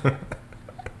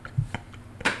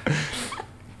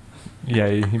 Yeah,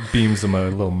 he beams them a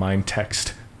little mind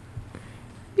text.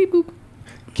 Beep boop.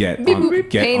 Get Beep, on, boop,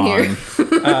 get Pain on,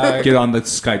 here. get on the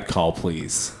Skype call,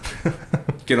 please.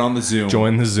 Get on the Zoom.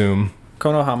 Join the Zoom.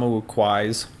 Konohama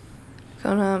Quais.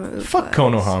 Konohamaru Fuck cries.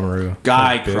 Konohamaru.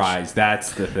 Guy Bitch. cries.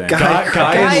 That's the thing. Guy- Guy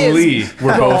Guy and is Lee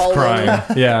were both bawling. crying.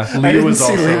 Yeah, I Lee didn't was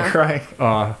see Lee also. crying.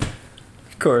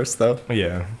 Of course, though.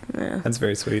 Yeah. That's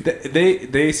very sweet.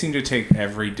 They seem to take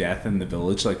every death in the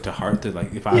village like to heart. They're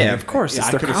like, if I Yeah, of course, it's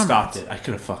I their could have stopped comrades. it. I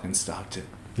could have fucking stopped it.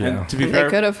 Yeah. And to be They fair,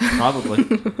 could've. probably.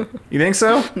 You think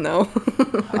so? No.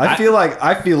 I feel like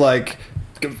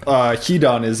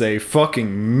Hidan is a fucking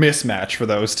mismatch for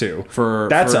those two. For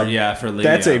Lee. Lee,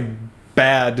 That's yeah. a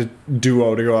bad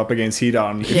duo to go up against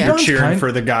Hidan if Yeah. you're Hidan's cheering kind-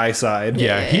 for the guy side.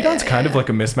 Yeah, Hidan's kind of like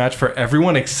a mismatch for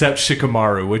everyone except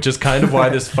Shikamaru, which is kind of why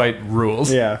this fight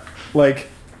rules. Yeah. Like,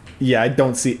 yeah, I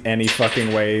don't see any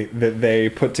fucking way that they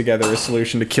put together a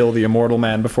solution to kill the immortal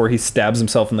man before he stabs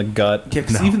himself in the gut. Yeah,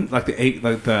 because even like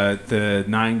the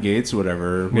 9 gates or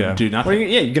whatever would Yeah. do Well, nothing.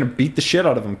 yeah, you're gonna beat the shit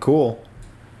out of him. Cool.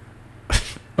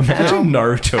 Imagine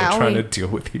Naruto Owie. trying to deal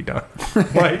with Hidan.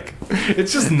 Like,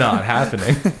 it's just not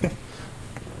happening.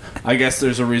 I guess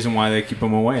there's a reason why they keep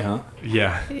him away, huh?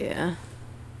 Yeah. Yeah.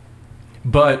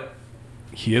 But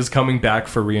he is coming back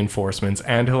for reinforcements,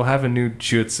 and he'll have a new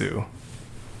jutsu.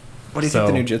 What do you So-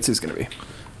 think the new jutsu's gonna be?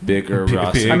 Bigger Big-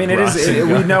 Rasen. big. I mean, we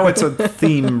Rasengan. know it's a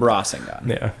theme Rasengan.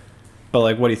 Yeah. But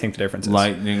like, what do you think the difference is?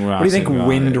 Lightning Rasengan. What do you think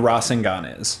wind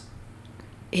Rasengan is?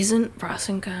 Isn't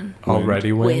Rasengan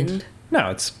Already wind? wind?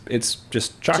 No, it's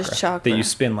just chakra, Just chakra. that you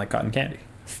spin like cotton candy.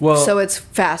 Well, So it's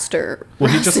faster.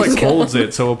 well, he just like Rasengan. holds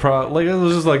it, so he'll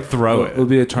just like throw it. It'll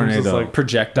be a It's just, tornado. like,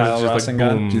 Projectile It's just like, Rasengan.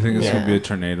 boom. Do you think it's Yeah. gonna be a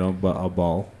tornado, but a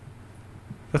ball?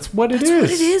 That's what it That's is.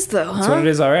 what it is, though, huh? That's what it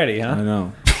is already, I huh?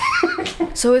 know.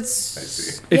 So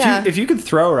it's If you could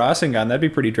throw a Rasengan, that'd be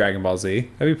pretty Dragon Ball Z.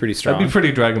 That'd be pretty strong. That'd be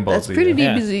pretty Dragon Ball That's Z. pretty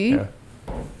yeah. DBZ.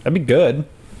 Yeah. That'd be good.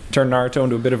 Turn Naruto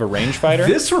into a bit of a range fighter.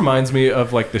 This reminds me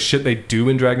of like the shit they do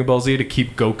in Dragon Ball Z to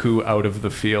keep Goku out of the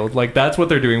field. Like that's what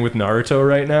they're doing with Naruto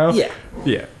right now. Yeah.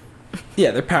 Yeah.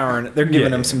 Yeah, they're powering it. They're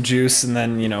giving Yeah. him some juice, and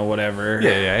then whatever.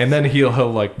 Yeah, yeah. And then he'll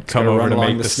like come Gotta over run to along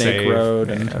make the the snake save. road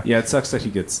and- yeah. Yeah, it sucks that he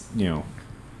gets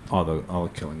all the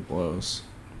killing blows.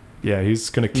 Yeah, he's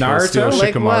gonna kill Naruto? steal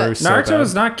Like Shikamaru. what? So Naruto bad.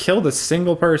 has not killed a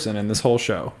single person in this whole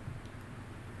show.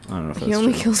 I don't know if that's He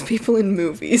only true. kills people in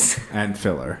movies. And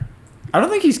filler. I don't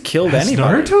think he's killed Has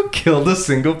anybody. Naruto killed a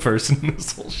single person in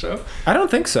this whole show? I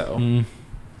don't think so.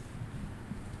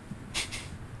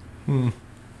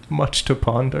 Much to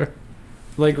ponder.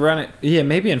 Like run it. Yeah,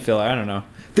 maybe in filler. I don't know.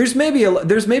 There's maybe a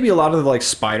lot of the like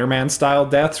Spider-Man style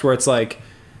deaths where it's like,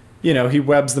 he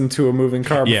webs them to a moving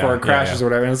car Yeah, before it yeah, crashes yeah. or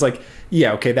whatever, and it's like,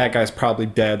 yeah, okay, that guy's probably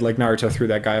dead. Like Naruto threw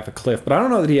that guy off a cliff, but I don't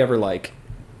know that he ever like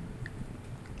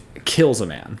kills a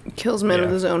man. Kills men Yeah.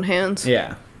 with his own hands.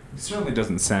 Yeah. He certainly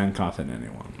doesn't sand coffin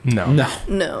anyone. No. No.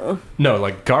 No. No,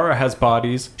 like Gaara has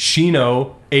bodies.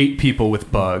 Shino ate people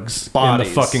with bugs Bodies.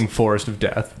 in the fucking forest of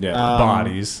death. Yeah.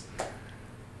 Bodies.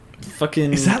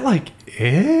 Fucking. Is that like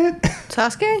it?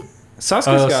 Sasuke? Sasuke's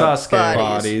Oh, got Sasuke.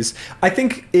 bodies. I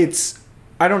think it's.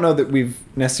 I don't know that we've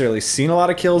necessarily seen a lot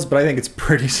of kills, but I think it's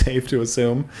pretty safe to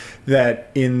assume that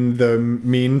in the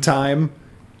meantime,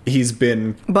 he's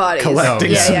been Bodies.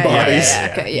 collecting yeah, some yeah, bodies. Yeah,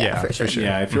 yeah, okay, yeah, Yeah, for for sure. sure.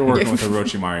 Yeah, if you're working with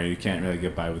Orochimaru, you can't really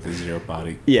get by with a zero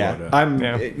body Yeah, quota.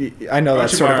 I know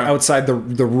that's sort of Orochimaru. outside the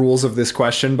rules of this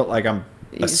question, but like I'm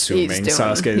assuming he's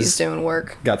Sasuke's doing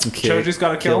work. got some Choji's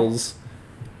got a kill? kills.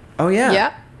 Oh yeah,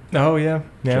 Yeah. Oh yeah,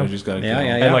 yeah. Choji's got to Yeah, kill.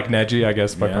 yeah, And like Neji, I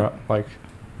guess, but Yeah. like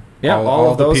yeah.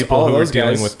 All of the those people all who of are those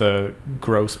dealing guys. with the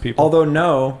gross people. Although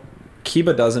no,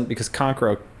 Kiba doesn't because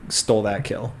Kankuro stole that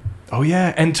kill. Oh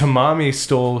yeah, and Tamami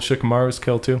stole Shikamaru's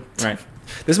kill too. Right.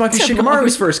 This might be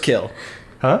Shikamaru's first kill.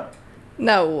 Huh?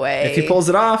 No way. If he pulls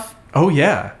it off, Oh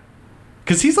yeah.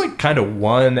 Cause he's like kind of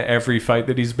won every fight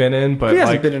that he's been in, but he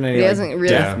hasn't like, been in any He like, hasn't really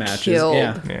death matches. killed.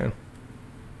 Yeah. yeah.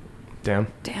 Damn.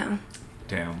 Damn.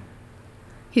 Damn.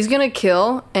 He's gonna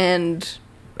kill and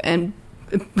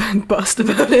bust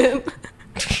about it.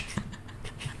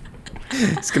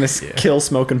 He's gonna kill,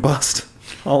 smoke, and bust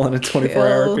all in a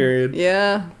 24-hour Kill. period.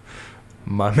 Yeah.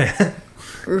 My man.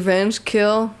 Revenge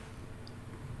kill.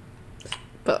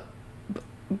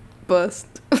 Bust.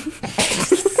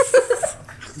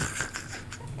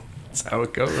 That's how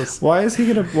it goes. Why is he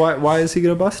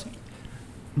gonna bust?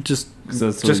 Just 'Cause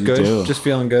that's just what you good. do. Just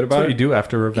feeling good That's about what you it. do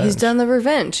after revenge. He's done the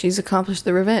revenge. He's accomplished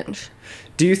the revenge.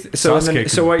 Do you so and Sasuke then,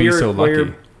 could so what be you're so what you're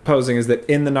lucky. posing is that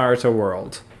in the Naruto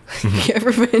world, You get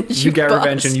revenge. you get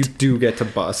revenge and you bust. do get to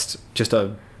bust just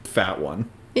a fat one,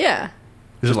 Yeah.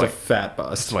 Is it just like a fat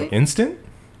bust. like instant?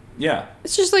 Yeah.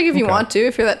 It's just like if you Okay. want to,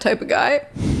 if you're that type of guy.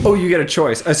 Oh, you get a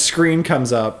choice. A screen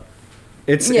comes up.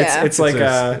 Yeah. It's like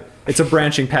It's it's a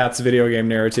branching paths video game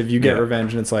narrative. You get Yeah.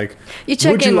 revenge, and it's like, You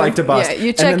check would you in like with- to bust? yeah, you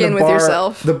And check then the in with bar-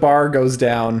 yourself. The bar goes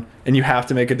down, and you have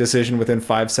to make a decision within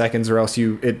 5 seconds, or else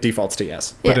it defaults to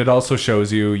yes. But Yeah. it also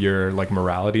shows you your like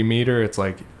morality meter. It's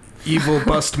like evil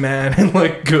bust man and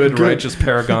like good righteous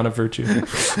paragon of virtue.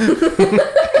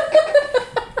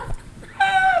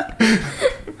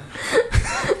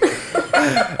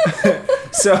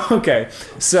 So okay,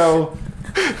 so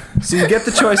you get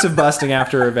the choice of busting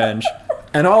after revenge,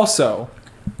 and also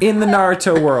in the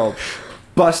Naruto world,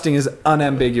 busting is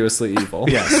unambiguously evil.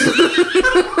 Yes.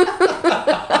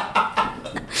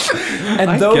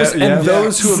 And those get- yeah. and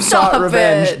those who have Stop sought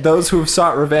revenge, it. those who have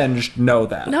sought revenge know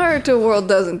that. Naruto world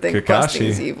doesn't think Kakashi. busting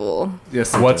is evil.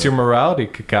 Yes. they What's do. your morality,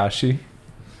 Kakashi?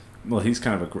 Well, he's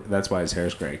kind of that's why his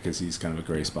hair's gray, because he's kind of a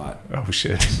gray spot. Oh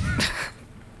shit.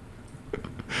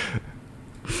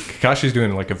 Kakashi's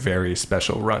doing like a very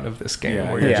special run of this game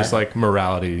Yeah, where you're yeah. just like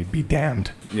morality be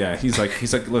damned. Yeah, he's like,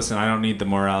 listen, I don't need the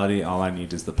morality. All I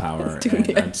need is the power.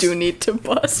 and I do need to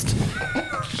bust.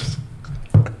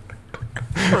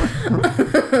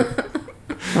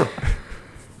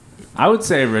 I would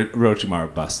say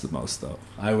Orochimaru busts the most, though.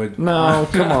 I would. No,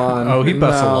 come on. Oh, he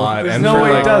busts a No. lot. There's And no for, way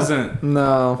like, he doesn't.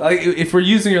 No. Like, if we're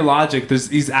using your logic,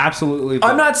 he's absolutely.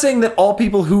 I'm not saying that all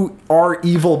people who are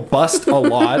evil bust a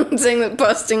lot. I'm saying that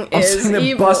busting I'm is saying that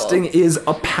evil. busting is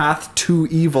a path to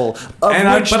evil, of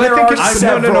And which but I there think are it's-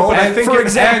 several. no, but I think For it's-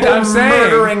 example, and I'm saying-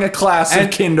 murdering a class of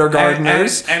and-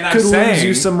 kindergartners and I'm could lose saying-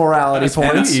 you some morality and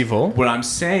points. Pretty evil. What I'm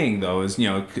saying though is,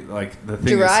 like the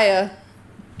thing Jiraiya.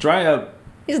 is, Jiraiya,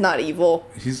 He's not evil.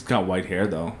 he's got white hair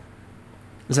though.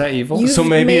 Is that evil? You- So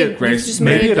maybe made- it you've just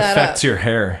maybe made it that affects up. your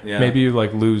hair. Yeah. Maybe you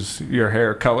like lose your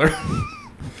hair color.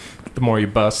 the more you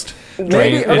bust.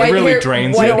 Maybe- It white really hair,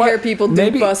 drains white you. hair people do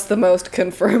Maybe- bust the most,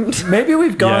 confirmed. Maybe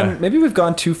we've gone. Yeah. Maybe we've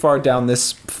gone too far down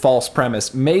this false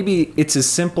premise. Maybe it's as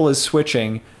simple as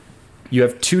switching. You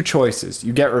have two choices.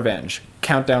 You get revenge.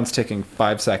 Countdown's ticking.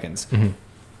 5 seconds.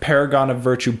 Paragon of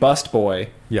Virtue, Bust Boy.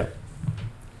 Yeah.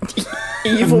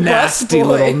 Evil Nasty bust boy.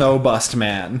 little no bust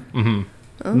man.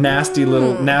 Nasty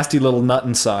little nut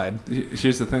inside.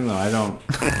 Here's the thing, though. I don't.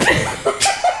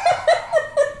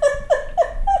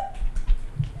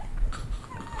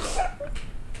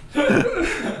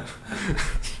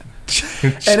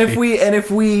 And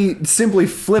if we simply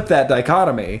flip that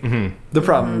dichotomy, the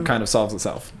problem kind of solves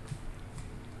itself.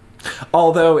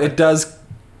 Although it does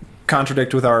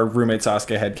contradict with our roommate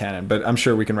Sasuke headcanon, but I'm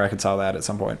sure we can reconcile that at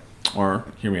some point. Or,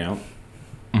 hear me out.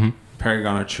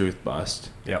 Paragon of Truth bust.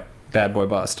 Yep. Bad boy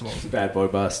bust. Bad boy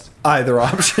bust. Either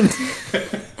option.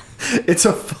 It's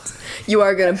a. You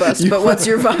are gonna bust, but what's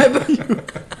your vibe?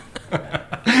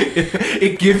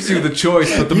 It gives you the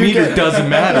choice, but the You meter get- doesn't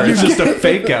matter. It's just a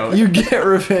fake out. You get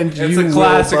revenge. It's you a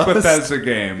classic will bust. Bethesda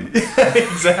game.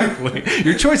 Exactly.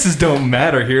 Your choices don't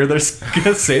matter here. They're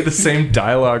gonna say the same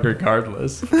dialogue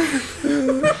regardless.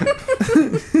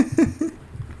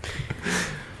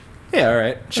 Yeah. All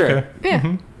right. Sure. Okay.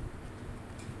 Yeah.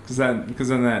 Because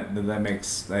then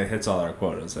that hits all our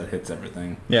quotas. That hits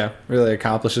everything. Yeah. Really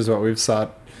accomplishes what we've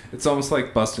sought. It's almost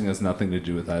like busting has nothing to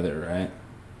do with either, right?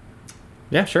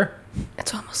 Yeah. Sure.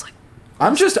 It's almost like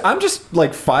I'm just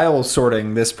like file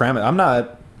sorting this premise. I'm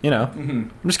not.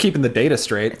 I'm just keeping the data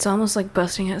straight. it's almost like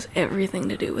busting has everything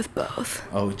to do with both.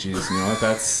 Oh, jeez. You know what?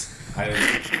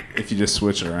 If you just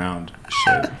switch it around.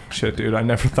 Shit, dude. I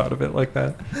never thought of it like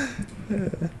that.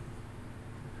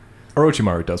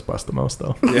 Orochimaru does bust the most,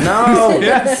 though. No.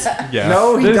 Yes. Yeah.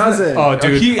 No, he doesn't. Oh,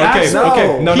 dude. He Okay. asked-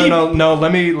 Okay. No. No.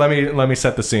 Let me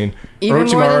set the scene. Even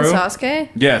more than Sasuke?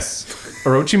 Yes.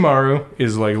 Orochimaru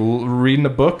is like reading a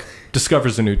book,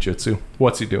 discovers a new jutsu.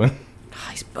 What's he doing? Oh,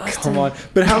 he's busting. Come on.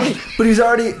 But how many? But he's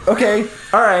already. Okay.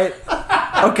 All right.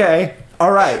 Okay.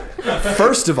 All right.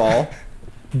 First of all,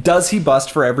 does he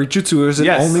bust for every jutsu, or is it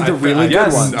Yes, only the I thi- really good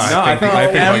yes. ones? No, I think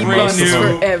every every most of new-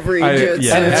 them. For every I- jutsu.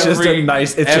 yeah. And it's just a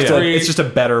nice. It's just a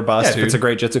better bust Yeah, if it's dude. a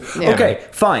great jutsu. Yeah. Okay.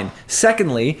 Fine.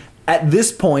 Secondly, at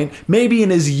this point, maybe in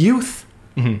his youth,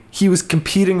 he was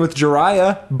competing with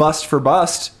Jiraiya, bust for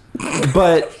bust,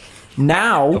 but.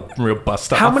 Now, Real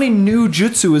bust off. how many new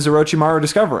jutsu is Orochimaru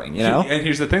discovering? You know, And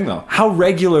here's the thing, though. how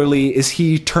regularly is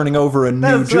he turning over a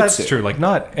new jutsu That's true. Like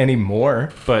not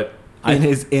anymore, but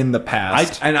in the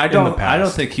past? I the don't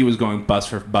past. think he was going bust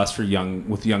for young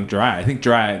Jiraiya. I think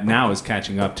Jiraiya now is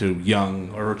catching up to young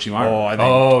Orochimaru. I think.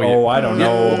 Oh, yeah. I don't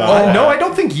know about Oh that. no, I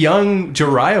don't think young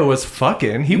Jiraiya was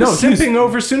fucking. He was No, he was- simping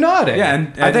over Tsunade. Yeah,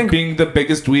 and I think- being the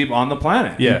biggest dweeb on the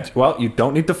planet. yeah. Well, you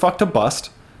don't need to fuck to bust.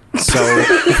 So write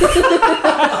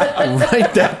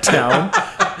that down.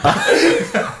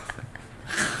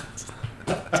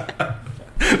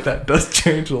 That does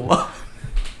change a lot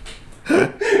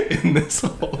in this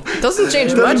whole. Doesn't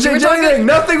change Doesn't much. change anything.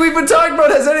 Nothing we've been talking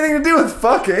about has anything to do with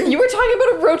fucking. You were talking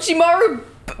about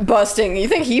Orochimaru busting. You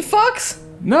think he fucks?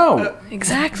 No.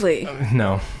 Exactly.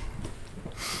 No.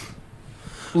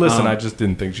 Listen, I just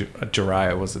didn't think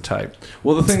Jiraiya was the type.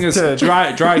 Well, the thing is, To-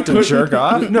 Jiraiya to jerk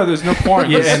off? No, there's no porn.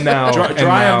 Yeah, and now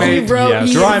Jiraiya He made wrote.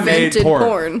 He Jiraiya made invented porn.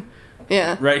 porn.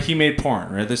 Yeah. Right, he made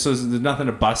porn. Right, there's nothing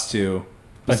to bust to.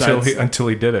 until besides-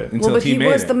 he did it. until Well, but he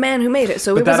made was it. the man who made it,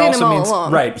 so But it was that in him also all means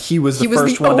along. right. He was the He was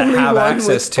first the one to only have one access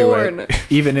with to porn. it,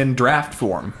 even in draft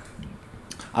form.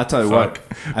 I'll tell you Fuck.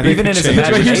 what. I Even in his change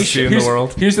imagination. in the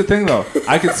world. Here's the thing, though.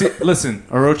 I can see. Listen,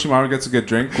 Orochimaru gets a good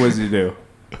drink. What does he do?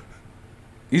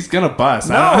 He's gonna bust.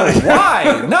 No,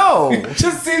 why? No. It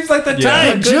just seems like the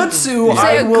Yeah. time. Jutsu, say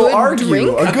I a will good argue.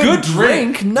 drink? A good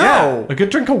drink? No. A good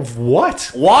drink of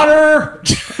what? Water.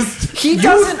 He You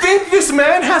doesn't. think this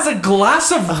man has a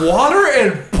glass of water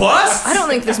and bust? I don't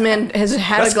think this man has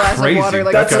had That's a glass crazy. of water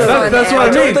like That's- a fun that's what I I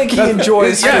don't mean. think he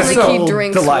enjoys I don't think he physical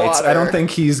drinks delights. I water. don't think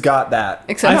he's got that.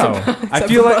 Except I know. for, I except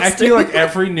feel for like busting.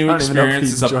 every new I don't even know if experience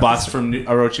he is a enjoys bust it. from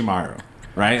Orochimaru,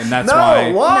 right? And that's No,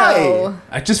 why why? No.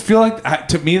 I just feel like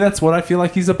to me that's what I feel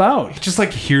like he's about. Just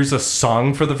like hears a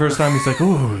song for the first time, he's like,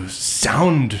 "Ooh,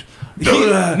 sound."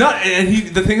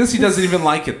 The thing is, he doesn't even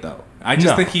like it though. I just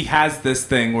No. think he has this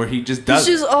thing where he just He's does.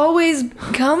 just always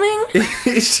coming.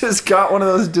 He's just got one of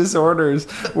those disorders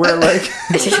where, like,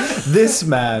 this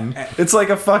man, it's like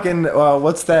a fucking,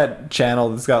 what's that channel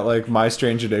that's got, like, My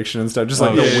Strange Addiction and stuff? Just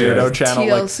like Oh, the yeah. weirdo channel.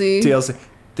 TLC. Like, TLC.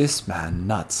 This man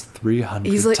nuts 300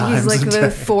 He's like times a the day.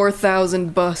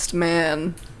 4,000 bust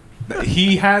man.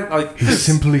 He had like He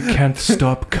simply can't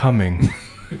stop coming.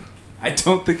 I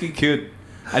don't think he could.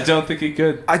 I don't think he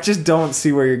could. I just don't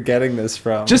see where you're getting this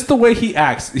from. Just the way he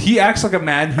acts like a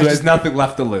man who has nothing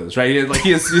left to lose, right? Like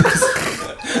he has.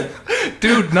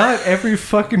 Dude, not every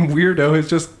fucking weirdo has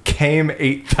just came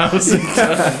 8,000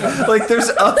 times. like there's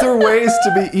other ways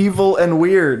to be evil and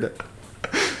weird.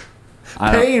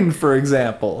 Pain, for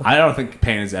example. I don't think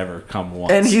Pain has ever come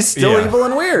once. And he's still Yeah. evil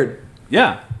and weird.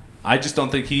 Yeah. I just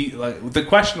don't think he like the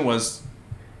question was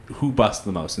who busts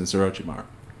the most, and it's Orochimaru.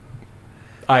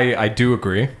 I do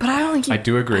agree. But I don't think he, I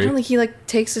do agree. I don't think he like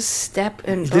takes a step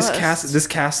and This busts.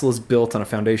 castle is built on a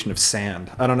foundation of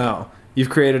sand. I don't know. You've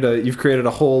created a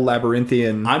whole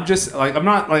labyrinthian. I'm just like I'm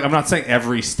not saying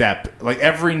every step, like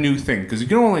every new thing, because you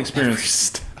can only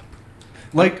experience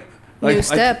like New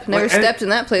step. Never and- stepped in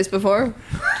that place before.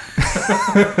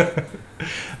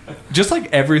 Just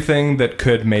like everything that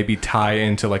could maybe tie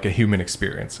into like a human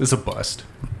experience is a bust.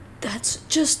 That's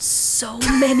just so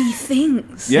many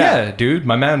things. Yeah. Dude.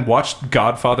 My man watched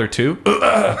Godfather 2.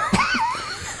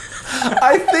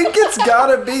 I think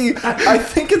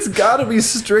it's gotta be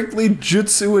strictly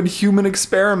jutsu and human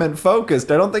experiment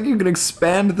focused. I don't think you can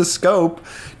expand the scope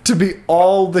to be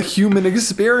all the human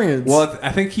experience. Well,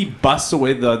 I think he busts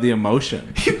away the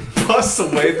emotion. He busts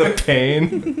away the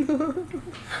pain.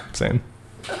 Same.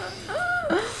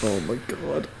 Oh my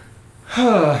god.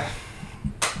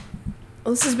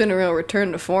 Well, this has been a real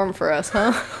return to form for us,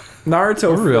 huh?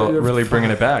 Naruto We're really bringing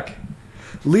it back.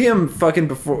 Liam fucking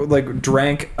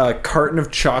drank a carton of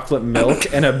chocolate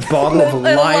milk and a bottle of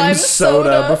And lime soda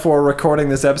soda. before recording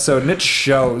this episode, and it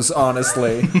shows,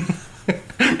 honestly.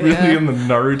 Really in the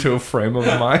Naruto frame of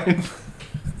mind.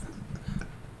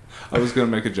 I was gonna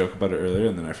make a joke about it earlier,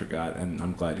 and then I forgot, and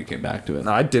I'm glad you came back to it.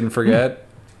 No, I didn't forget.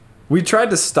 We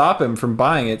tried to stop him from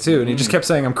buying it too, and he just kept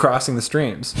saying, "I'm crossing the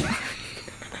streams."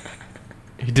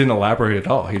 He didn't elaborate at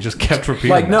all. He just kept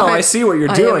repeating. Like, no, that. I see what you're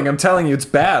I doing. am- I'm telling you, it's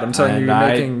bad. I'm telling you, you're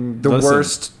making the listen.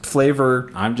 worst flavor.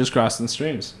 I'm just crossing the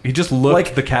streams. He just looked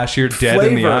Like, the cashier dead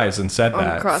in the flavor eyes and said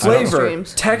that. cross- Flavor,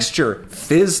 Streams. texture,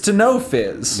 fizz to no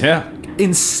fizz. Yeah.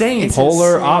 Insane. It's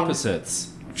Polar insane. opposites.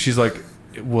 She's like,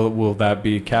 will that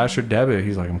be cash or debit?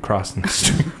 He's like, I'm crossing the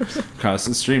street.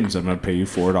 Crossing streams. I'm gonna pay you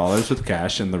 $4 with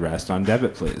cash and the rest on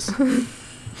debit, please. Can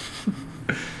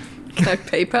I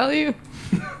PayPal you?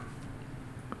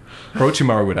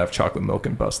 Orochimaru would have chocolate milk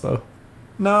and bust though.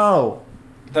 No.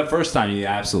 The first time you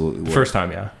absolutely would. First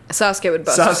time, yeah. Sasuke would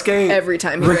bust Sasuke every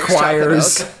time he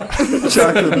requires drinks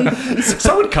chocolate milk. chocolate.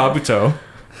 So would Kabuto.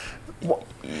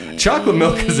 Chocolate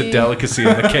milk is a delicacy in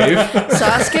the cave.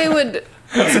 Sasuke would.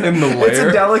 It's in the It's a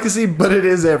lair. delicacy, but it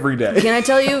is every day. Can I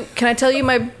tell you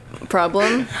my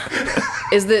problem?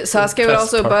 Is that Sasuke would Best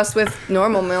also part. bust with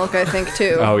normal milk, I think,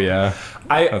 too. Oh yeah.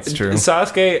 That's true.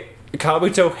 Sasuke,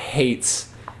 Kabuto hates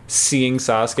seeing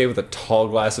Sasuke with a tall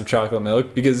glass of chocolate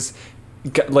milk because,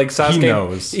 like, Sasuke, He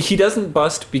knows. he doesn't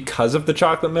bust because of the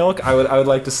chocolate milk. I would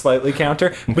like to slightly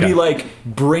counter, but he Okay. like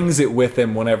brings it with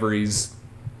him whenever he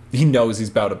knows he's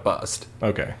about to bust.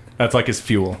 Okay. That's like his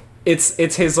fuel. It's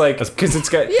his like because it's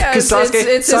got Yeah, because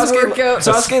it's his workout.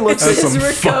 Sasuke looks That's at some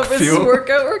fuck It's fuel.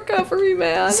 workout recovery,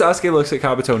 man. Sasuke looks at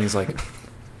Kabuto and he's like,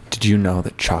 "Did you know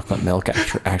that chocolate milk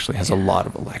actually has a lot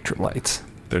of electrolytes?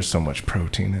 There's so much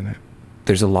protein in it.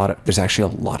 There's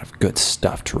actually a lot of good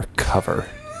stuff to recover."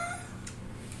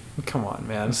 Come on,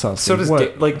 man. Sasuke, So does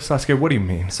what? like Sasuke, what do you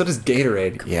mean? so does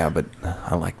Gatorade. Yeah, but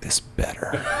I like this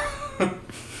better.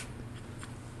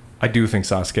 I do think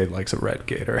Sasuke likes a red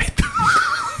Gatorade.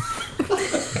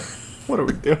 What are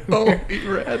we doing? Only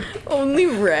red. Only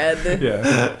red.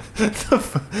 yeah.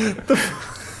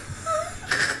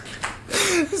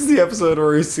 This is the episode where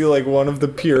we see like one of the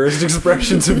purest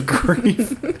expressions of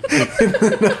grief in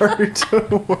the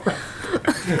Naruto world.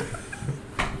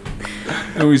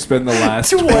 And we spend the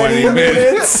last 20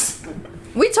 minutes.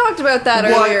 We talked about that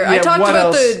What- earlier. I yeah, talked what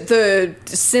about else? the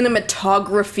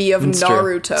cinematography of It's true.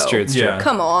 Naruto. It's true. It's Yeah. true.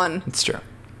 Come on. It's true.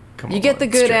 Come You on. get the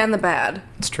good true. and the bad.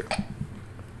 It's true.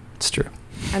 It's true.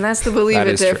 And that's the believe That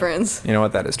it is true. difference. You know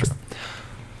what? That is true.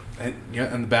 And, yeah,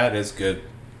 and the bad is good.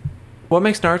 What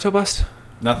makes Naruto bust?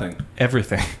 Nothing.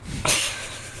 Everything.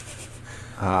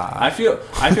 I feel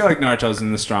like Naruto's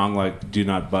in the strong like do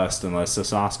not bust unless the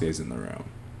Sasuke's in the room.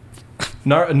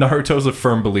 Naruto's a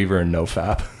firm believer in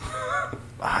NoFap.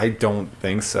 I don't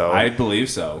think so. I believe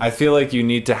so. I feel like you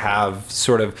need to have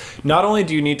sort of. Not only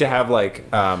do you need to have like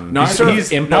Naruto- sort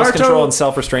of impulse Naruto- control and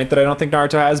self restraint that I don't think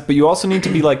Naruto has, but you also need to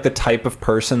be like the type of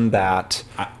person that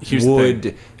here's the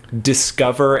would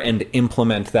discover and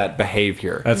implement that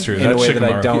behavior. That's true. In a That's way that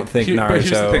I Shikamaru. don't think But here's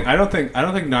the thing. Naruto. I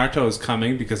don't think Naruto is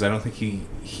coming because I don't think he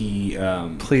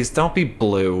Please don't be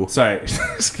blue. sorry,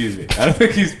 excuse me. I don't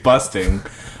think he's busting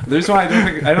The reason why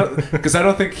because I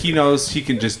don't think he knows he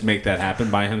can just make that happen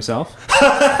by himself.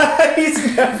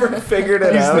 He's never figured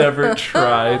it He's out. never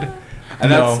tried.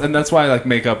 And that's why like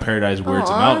Make Up Paradise weirds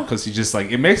him out, because he just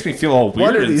like, it makes me feel all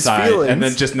weird are these inside, feelings? and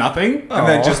then just nothing, and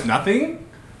then just nothing.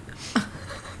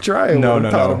 Try No,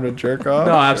 no, no, no. him to jerk off.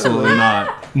 No, absolutely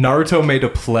not. Naruto made a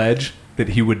pledge that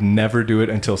he would never do it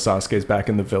until Sasuke's back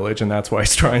in the village, and that's why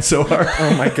he's trying so hard.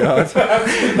 Oh my god.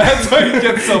 That's why he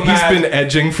gets so He's mad. been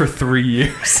edging for 3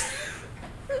 years.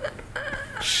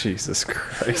 Jesus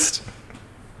Christ.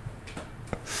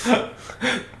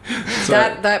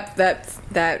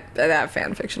 That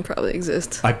fan fiction probably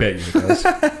exists. I bet you it does.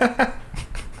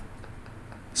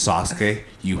 Sasuke,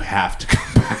 you have to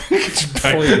come back.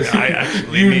 Please. I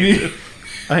actually You need need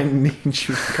I need you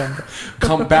to come back.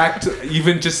 come back to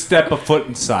even just step a foot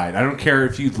inside. I don't care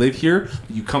if you live here.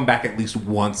 You come back at least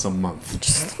once a month.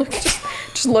 Just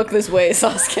look this way,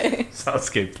 Sasuke.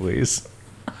 Sasuke, please.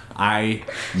 I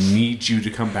need you to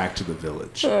come back to the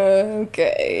village.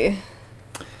 Okay.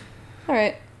 All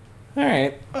right. All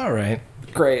right. All right.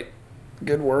 Great.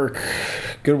 Good work.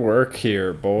 Good work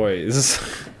here, boys.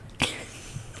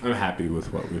 I'm happy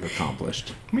with what we've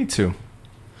accomplished. Me too.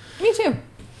 Me too.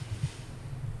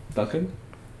 Duncan,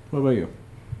 what about you?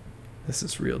 This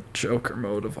is real Joker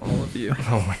mode of all of you.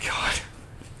 Oh my god.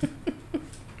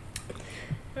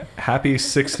 Happy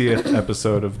 60th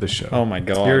episode of the show. Oh my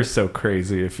god. You're so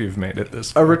crazy if you've made it this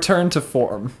A far. return to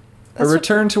form. That's a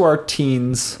return to our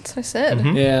teens. That's what I said.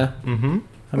 Yeah. Mm-hmm.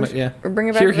 Yeah. We're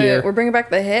bringing back we're bringing back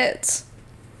the hits.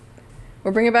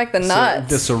 We're bringing back the nuts.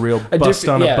 This a real A bust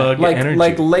on a bug like, energy.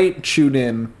 Like late tune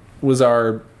in was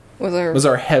our was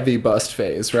our heavy bust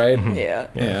phase, right? yeah.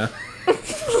 Yeah.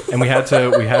 And we had to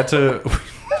Isn't we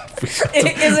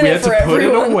had to for put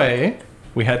everyone? it away.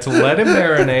 We had to let it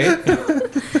marinate.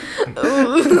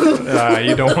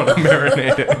 You don't want to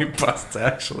marinate any busts,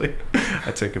 actually.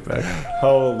 I take it back.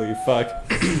 Holy fuck.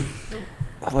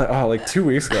 Like 2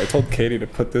 weeks ago, I told Katie to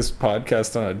put this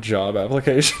podcast on a job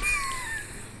application.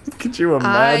 Could you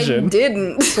imagine? I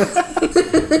didn't.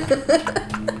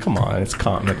 Come on, it's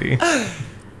comedy.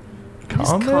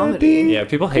 comedy. Yeah,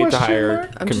 people hate to Question hire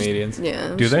mark? I'm just- comedians.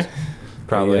 Yeah. Do they?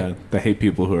 Probably. Yeah, they hate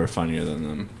people who are funnier than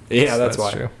them. Yeah, that's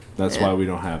why. true. That's Yeah. why we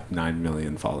don't have 9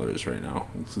 million followers right now.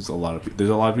 There's a lot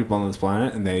of people on this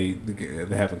planet, and they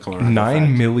haven't come around. to the 9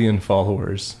 fact. million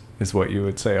followers is what you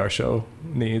would say our show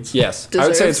needs. Yes. I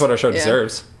would say it's Deserves. what our show Yeah.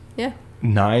 deserves. Yeah.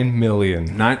 9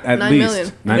 million. At 9 least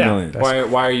million. 9 Yeah.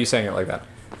 million. Why are you saying it like that?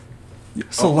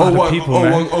 It's a lot of people,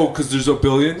 man. because there's a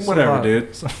billion. It's a Whatever, lot. dude.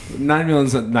 9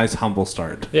 million's a nice humble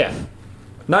start. Yeah.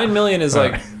 9 million is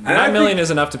like I 9 million think-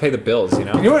 is enough to pay the bills, you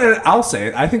know? You know what? I'll say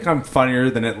it. I think I'm funnier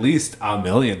than at least a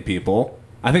million people.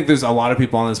 I think there's a lot of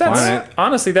people on this planet.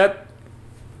 Honestly,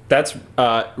 that's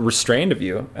restrained of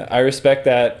you. I respect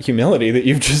that humility that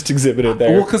you've just exhibited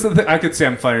there. Well, because I could say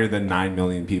I'm funnier than 9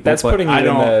 million people. that's but putting you I in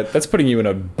don't. that's putting you in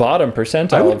a bottom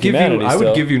percentile I would of give humanity. you. I would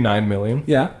still. give you 9 million.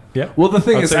 Yeah. Yeah. Well, the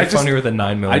thing I would is, say I just funnier than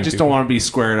 9 million. I just people. don't want to be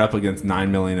squared up against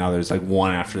 9 million others, like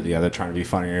one after the other, trying to be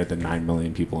funnier than 9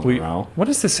 million people in a row. What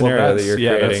is the Well, scenario that that's, you're yeah,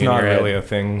 creating that's in not your head? really a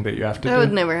thing that you have to That do.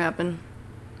 would never happen.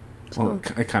 Well,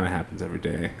 it kind of happens every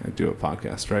day. I do a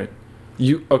podcast, right?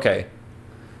 You okay?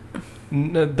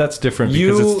 That's different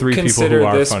because You it's 3 people consider who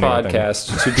are this funnier than you.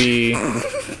 podcast to be.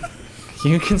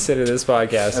 You consider this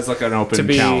podcast As like an open To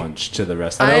be- challenge to the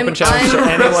rest an of I'm- open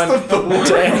challenge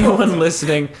to anyone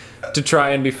listening to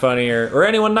try and be funnier, or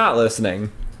anyone not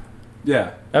listening.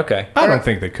 Yeah. Okay. I don't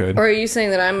think they could. Or are you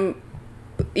saying that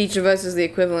each of us is the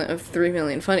equivalent of 3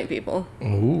 million funny people,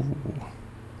 Ooh.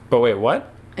 But wait, what?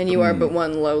 and you are but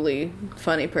one lowly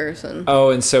funny person? Oh,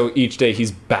 and so each day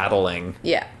he's battling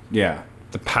Yeah. Yeah.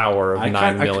 the power of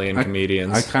 9 million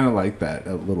comedians. I kind of like that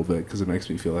a little bit because it makes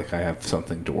me feel like I have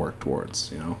something to work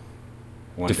towards, you know?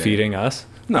 One day. defeating us.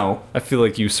 No. I feel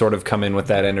like you sort of come in with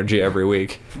that energy every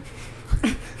week.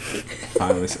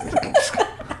 Finally.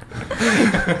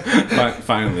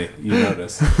 Finally, you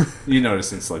notice. You notice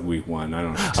since like week 1. I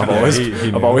don't know. I've always, he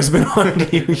I've knew. always been on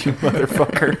you, you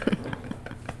motherfucker.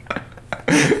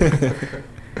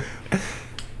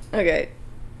 Okay.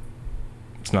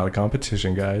 It's not a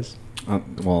competition, guys.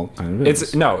 Well, kind of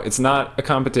is. It's not a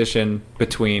competition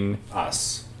between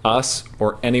us. us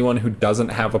or anyone who doesn't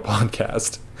have a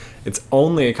podcast. It's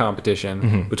only a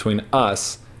competition between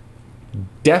us,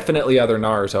 definitely other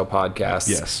Naruto podcasts,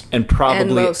 Yes. and probably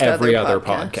And most every other other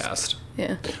podcasts. podcast.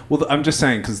 Yeah. Well, I'm just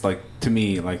saying because, like, to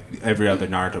me, like every other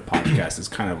Naruto podcast is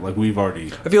kind of like we've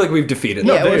already. I feel like we've defeated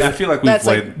Yeah, them. we've- I feel like we've that's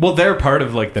played. like- Well, they're part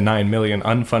of like the 9 million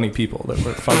unfunny people that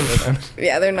were funnier than.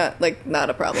 Yeah, they're not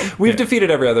a problem. We've Yeah.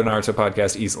 defeated every other Naruto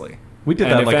podcast easily. We did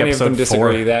And that if like any of them episode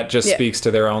disagree, 4. that just Yeah. speaks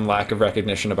to their own lack of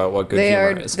recognition about what good They humor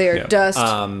are is. Yeah. dust.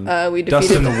 We Dust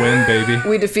defeated in the wind, baby.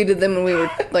 we defeated them when we were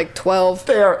like 12.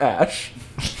 They are Ash.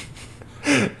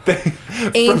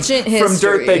 Ancient history. From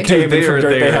dirt they came, Dude, and from they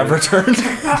dirt they are- have returned.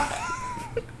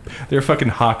 They're fucking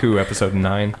Haku episode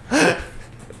 9.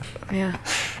 Yeah.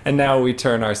 And now we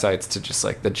turn our sights to just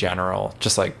like the general,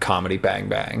 just like comedy bang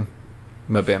bang.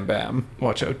 Mabim bam.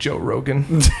 Watch out, Joe Rogan.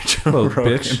 Joe Little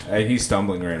Rogan. bitch. And he's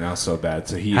stumbling right now so bad.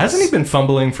 So he Hasn't he been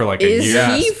fumbling for like a Is year?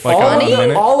 he Like funny? a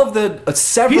minute? All of the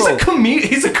several. He's a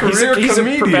he's a career he's a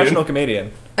comedian. professional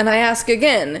comedian. And I ask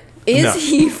again, is No.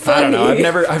 he funny? I don't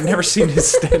know. I've never seen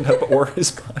his stand up or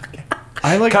his podcast.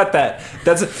 I like Cut that.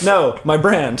 That's no my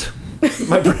brand.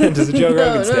 My brand is a Joe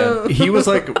Rogan stand. he was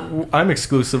like, I'm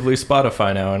exclusively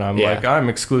Spotify now, and I'm Yeah. like, I'm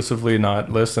exclusively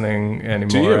not listening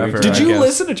anymore. you? Ever, Did I you guess.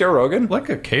 listen to Joe Rogan? Like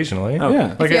occasionally. Okay.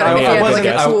 Yeah. Like If you had- I, if you I had, wasn't.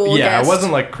 like, a cool I guest.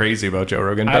 wasn't like crazy about Joe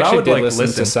Rogan, I but I actually would did like listen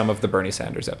listen. to some of the Bernie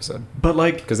Sanders episode But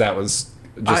like, because that was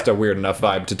just a weird enough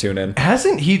vibe to tune in.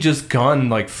 hasn't he just gone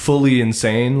like fully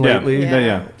insane Yeah. lately? Yeah, yeah.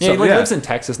 Yeah. Yeah, So, he like, lives in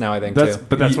Texas now, I think. That's too.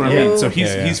 but that's what I Yeah. mean. So he's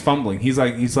Yeah, yeah. he's fumbling. He's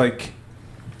like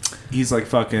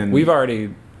fucking. We've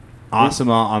already.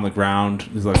 Asuma on the ground.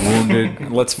 He's like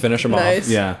wounded. Let's finish him Nice.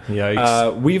 Yeah.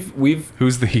 Yikes. We've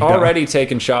Who's the hero? already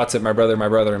taken shots at my brother,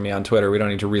 and me on Twitter. We don't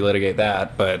need to relitigate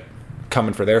that, but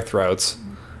coming for their throats.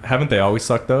 Haven't they always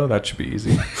sucked though? That should be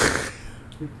easy.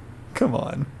 Come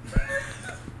on.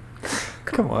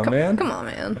 Come on, man. Come on,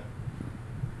 man.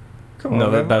 Come on,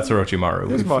 No, man. that's Orochimaru.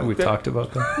 There's more- We've talked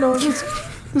about that. No, this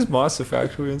is Moss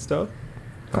actually and stuff.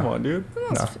 Come on, dude. No,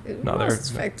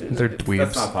 they're dweebs.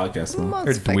 That's not podcast though.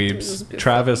 They're dweebs.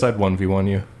 Travis, I'd 1v1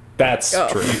 you. That's Oh.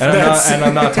 true. And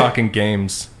I'm not talking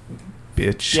games,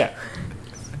 bitch. Yeah.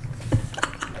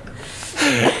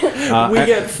 We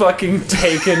get fucking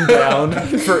taken down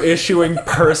for issuing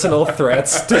personal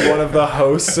threats to one of the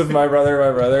hosts of My Brother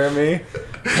and Me.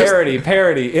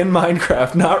 Parody in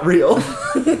Minecraft, not real.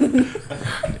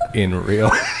 In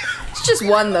real. It's just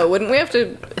one though. Wouldn't we have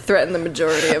to threaten the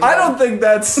majority of them? I don't think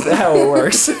that's how it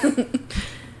works.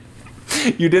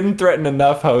 You didn't threaten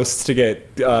enough hosts to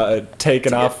get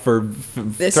taken off for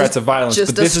This threats is of violence,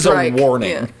 just but this is a strike. warning.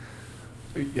 Yeah.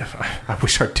 Yeah, I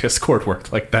wish our Discord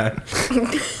worked like that.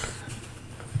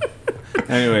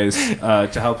 Anyways,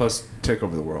 to help us take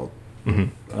over the world.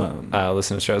 Listen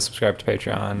to the show, subscribe to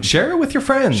Patreon. Share it with your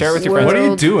friends. Share it with your friends. What are you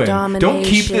World doing? Don't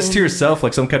keep this domination. to yourself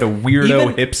like some kind of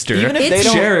weirdo Even- hipster. even if they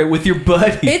don't- share it with your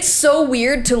buddy. It's so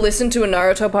weird to listen to a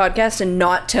Naruto podcast and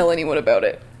not tell anyone about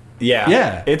it. Yeah.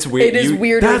 Yeah. It's weird. It is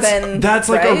weirder than that's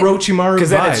like right? Orochimaru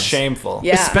Because then it's vibes. shameful.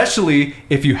 Yeah. Especially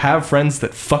if you have friends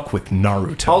that fuck with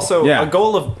Naruto. Also, Yeah. a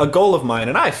goal of mine,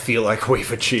 and I feel like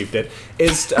we've achieved it,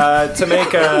 is to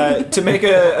make a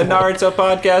Naruto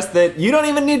podcast that you don't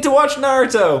even need to watch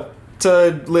Naruto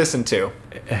to listen to.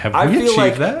 have I we feel achieved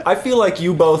like that? I feel like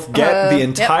you both get the yep.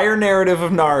 entire narrative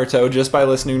of Naruto just by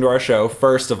listening to our show.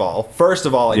 First of all,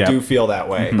 I Yep. do feel that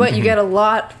way. But you get a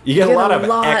lot. You get a lot of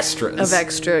extras. of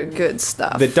extra good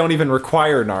stuff. That don't even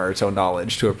require Naruto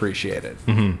knowledge to appreciate it.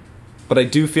 Mm-hmm. But I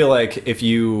do feel like if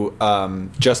you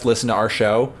just listen to our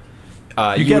show,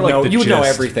 you get, would like, know the you would know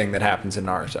gist. everything that happens in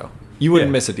Naruto. You wouldn't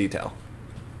Yeah. miss a detail.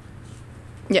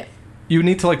 yeah. You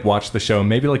need to like watch the show and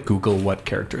maybe like Google what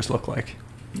characters look like.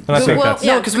 And I think Well, that's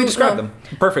yeah. No, because we describe them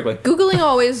perfectly. Googling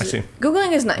always. I see.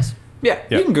 Googling is nice. Yeah,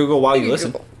 Yeah. you can Google while you can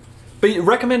listen. Google. But you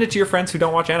recommend it to your friends who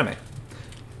don't watch anime.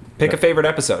 Pick a favorite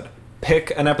episode.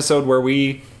 Pick an episode where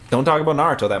we don't talk about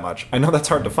Naruto that much. I know that's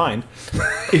hard to find.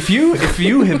 if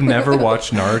you have never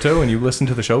watched Naruto and you listen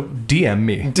to the show, DM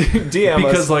me. DM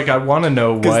Because us. like I want to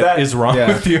know what is that- wrong yeah.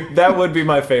 with you. That would be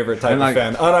my favorite type And, of like-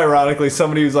 fan. Unironically,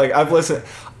 somebody who's like, I've listened.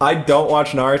 I don't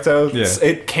watch Naruto. Yeah.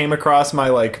 It came across my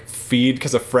like feed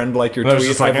because a friend liked your I was tweet.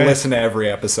 just like, I've eh. listened to every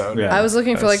episode. Yeah. I was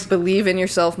looking for That's- like believe in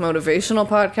yourself motivational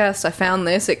podcast. I found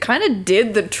this. It kind of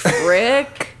did the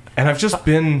trick. And I've just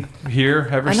been here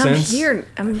ever And I'm since. here.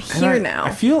 I'm here now.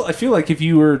 I feel like if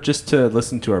you were just to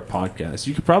listen to our podcast,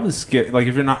 you could probably skip. Like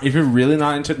if you're really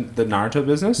not into the Naruto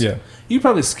business, Yeah. you could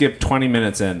probably skip 20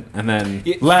 minutes in and then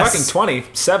Fucking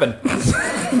 27.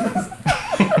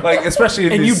 like especially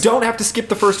if And you it's- don't have to skip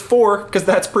the first 4 because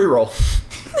that's pre-roll.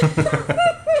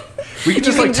 We could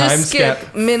just you like can time just skip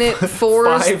skip. minute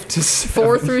 5 to 7.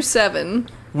 4 through 7.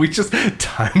 We just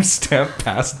timestamp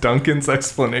past Duncan's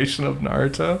explanation of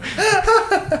Naruto.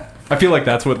 I feel like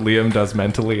that's what Liam does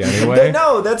mentally anyway.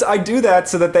 No, I do that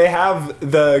so that they have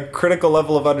the critical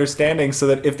level of understanding, so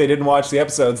that if they didn't watch the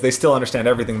episodes, they still understand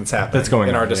everything that's happening That's going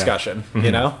in on, our yeah. discussion.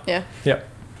 You know, Yeah. Yep.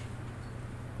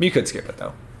 you could skip it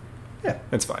though. Yeah.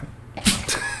 It's fine.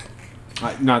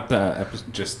 Not the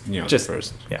episode, just Just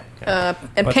first. Yeah.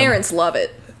 And parents love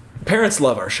it. Parents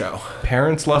love our show.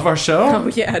 Parents love our show. Oh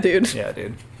yeah, dude. Yeah,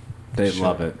 dude. They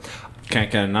love it. Can't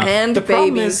get enough. And The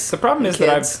problem babies. is that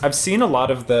kids. I've seen a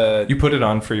lot of the. You put it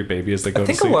on for your baby as they go I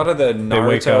think to a sleep. lot of the They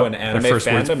wake Naruto up, and their anime first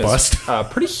words fandom bust. is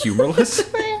pretty humorless.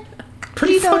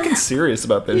 Pretty fucking serious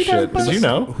about this shit. Did you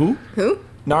know? Who? Who?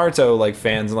 Naruto like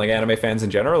fans and like anime fans in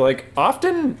general, like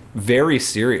often very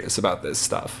serious about this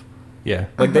stuff. Yeah.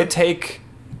 Like they take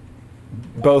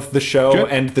both the show Good.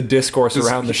 and the discourse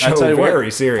around the show I'll tell you very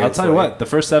what, seriously. I'll tell you what. The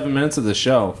first 7 minutes of the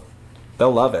show,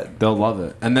 They'll love it. they'll love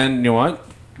it, and then you know what?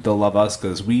 They'll love us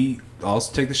because we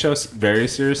also take the show very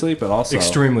seriously, but also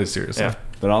Extremely seriously. Yeah.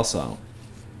 But also,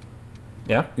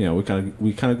 Yeah. we kind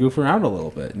of goof around a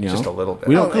little bit. You know? Just a little bit.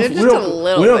 We don't Oh, goof, just we don't, a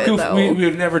little we don't bit, goof. though. We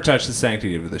would never touch the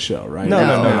sanctity of the show, right? No,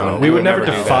 no, no, no. No, We would no, never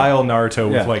never do that. defile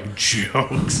Naruto Yeah. with like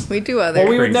jokes. We do other. Well,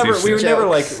 we would Crazy never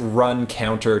like jokes. run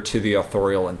counter to the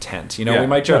authorial intent. You know, Yeah. we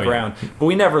might joke Oh, yeah. around, but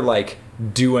we never like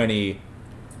do any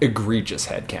egregious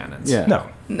headcanons. Yeah. No.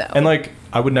 No. And like,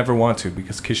 I would never want to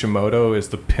because Kishimoto is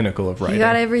the pinnacle of writing. You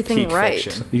got everything Peak right.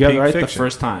 fiction. You got it Peak right the fiction.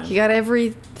 first time. You got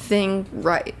everything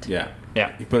right. Yeah.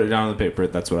 Yeah. You put it down on the paper.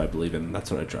 That's what I believe in.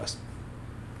 That's what I trust.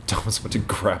 Thomas went to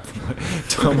grab the mic.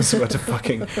 Thomas went to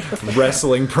fucking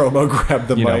wrestling promo grab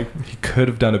the You know, mic. he could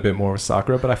have done a bit more with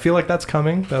Sakura, but I feel like that's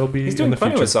coming. That'll be He's in doing the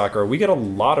plenty future. with Sakura. We get a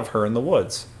lot of her in the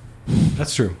woods.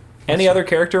 That's true. Any other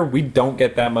character, we don't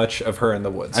get that much of her in the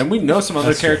woods. And we know some other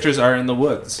That's true. characters are in the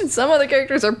woods. Some other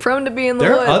characters are prone to be in the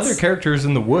There woods. are other characters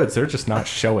in the woods. They're just not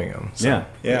showing them. So. Yeah.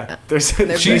 yeah, there's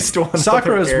They're at least one.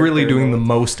 Sakura other is really character doing the in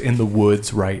most in the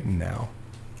woods right now,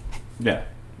 Yeah.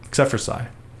 except for Sai.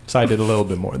 Sai did a little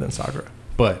bit more than Sakura,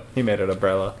 but He made it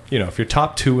umbrella. you know, if you're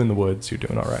top 2 in the woods, you're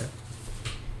doing all right.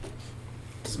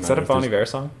 Is that a Bon Iver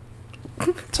song?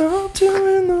 Top 2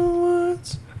 in the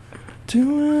woods,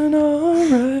 doing all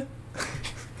right.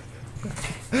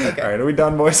 All right, are we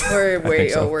done, boys? We're way,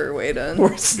 think so. we're way done.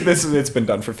 It's been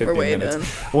done for 15 We're way minutes.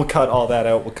 done. We'll cut all that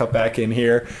out. We'll cut back in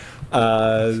here.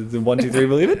 The 1, 2, 3,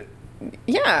 believe it?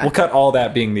 Yeah. We'll cut all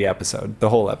that being the episode, the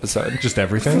whole episode. Just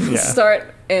everything. Yeah.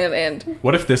 Start and end.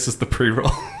 What if this is the pre-roll?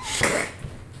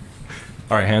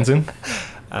 All right, hands in.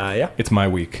 Yeah. It's my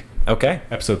week. Okay.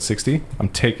 Episode 60. I'm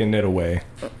taking it away.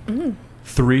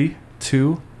 3,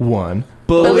 2, 1.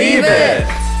 Believe it.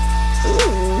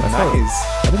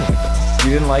 Nice. You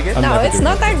didn't like it? I'm No, never it's doing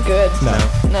not it. that good.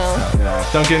 No. No.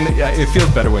 Duncan, yeah, it feels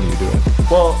better when you do it.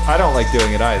 Well, I don't like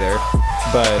doing it either,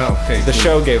 but Okay, the cool.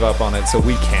 show gave up on it, so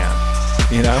we can't.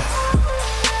 You know?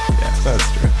 Yeah,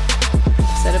 that's true.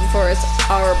 Said it before. It's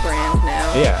our brand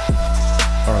now. Yeah.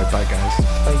 All right, bye, guys.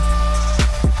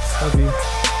 Bye. Love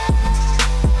you.